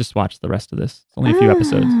we should just watch the rest of this. It's only a few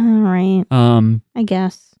episodes. All right. I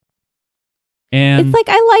guess. And it's like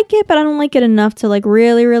I like it, but I don't like it enough to like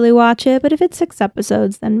really, really watch it. But if it's 6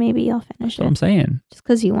 episodes, then maybe I'll finish it. What I'm saying. Just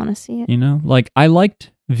because you want to see it. You know, like I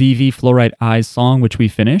liked VV Fluorite Eyes song, which we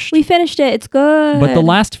finished. We finished it. It's good. But the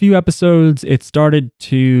last few episodes, it started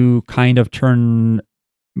to kind of turn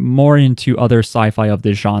more into other sci-fi of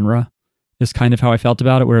this genre, is kind of how I felt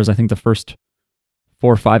about it. Whereas I think the first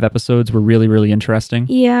 4 or 5 episodes were really, really interesting.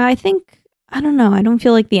 Yeah, I don't know. I don't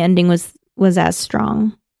feel like the ending was as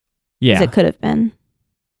strong. Yeah. As it could have been.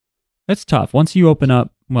 It's tough. Once you open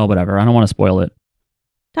up, well, whatever. I don't want to spoil it.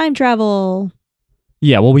 Time travel.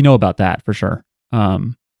 Yeah, well, we know about that for sure.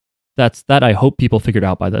 That I hope people figured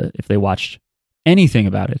out if they watched anything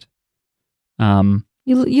about it.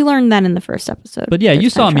 You learned that in the first episode. But yeah, you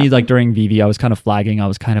There's saw time me travel. like during VV. I was kind of flagging. I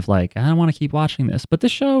was kind of like, I don't want to keep watching this. But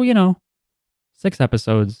this show, 6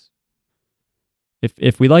 episodes.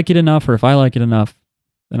 If we like it enough, or if I like it enough,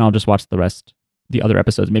 then I'll just watch the other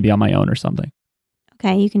episodes, maybe on my own or something.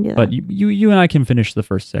 Okay, you can do that. But you and I can finish the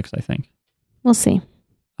first 6, I think. We'll see.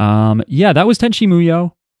 Yeah, that was Tenchi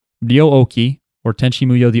Muyo Ryo Oki, or Tenchi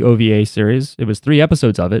Muyo the OVA series. It was 3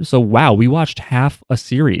 episodes of it. So wow, we watched half a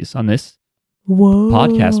series on this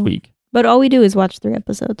podcast week. But all we do is watch 3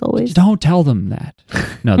 episodes always. Don't tell them that.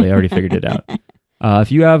 No, they already figured it out.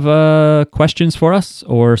 If you have questions for us,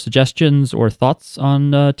 or suggestions, or thoughts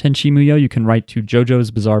on Tenchi Muyo, you can write to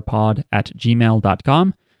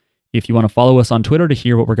jojosbizarrepod@gmail.com. If you want to follow us on Twitter to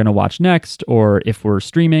hear what we're going to watch next, or if we're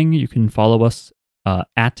streaming, you can follow us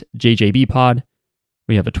at JJBpod.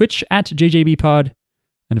 We have a Twitch at JJBpod,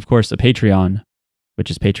 and of course a Patreon,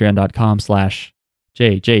 which is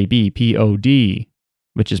patreon.com/JJBpod,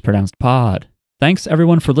 which is pronounced pod. Thanks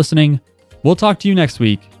everyone for listening. We'll talk to you next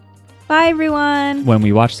week. Bye, everyone. When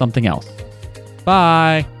we watch something else.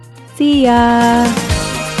 Bye. See ya.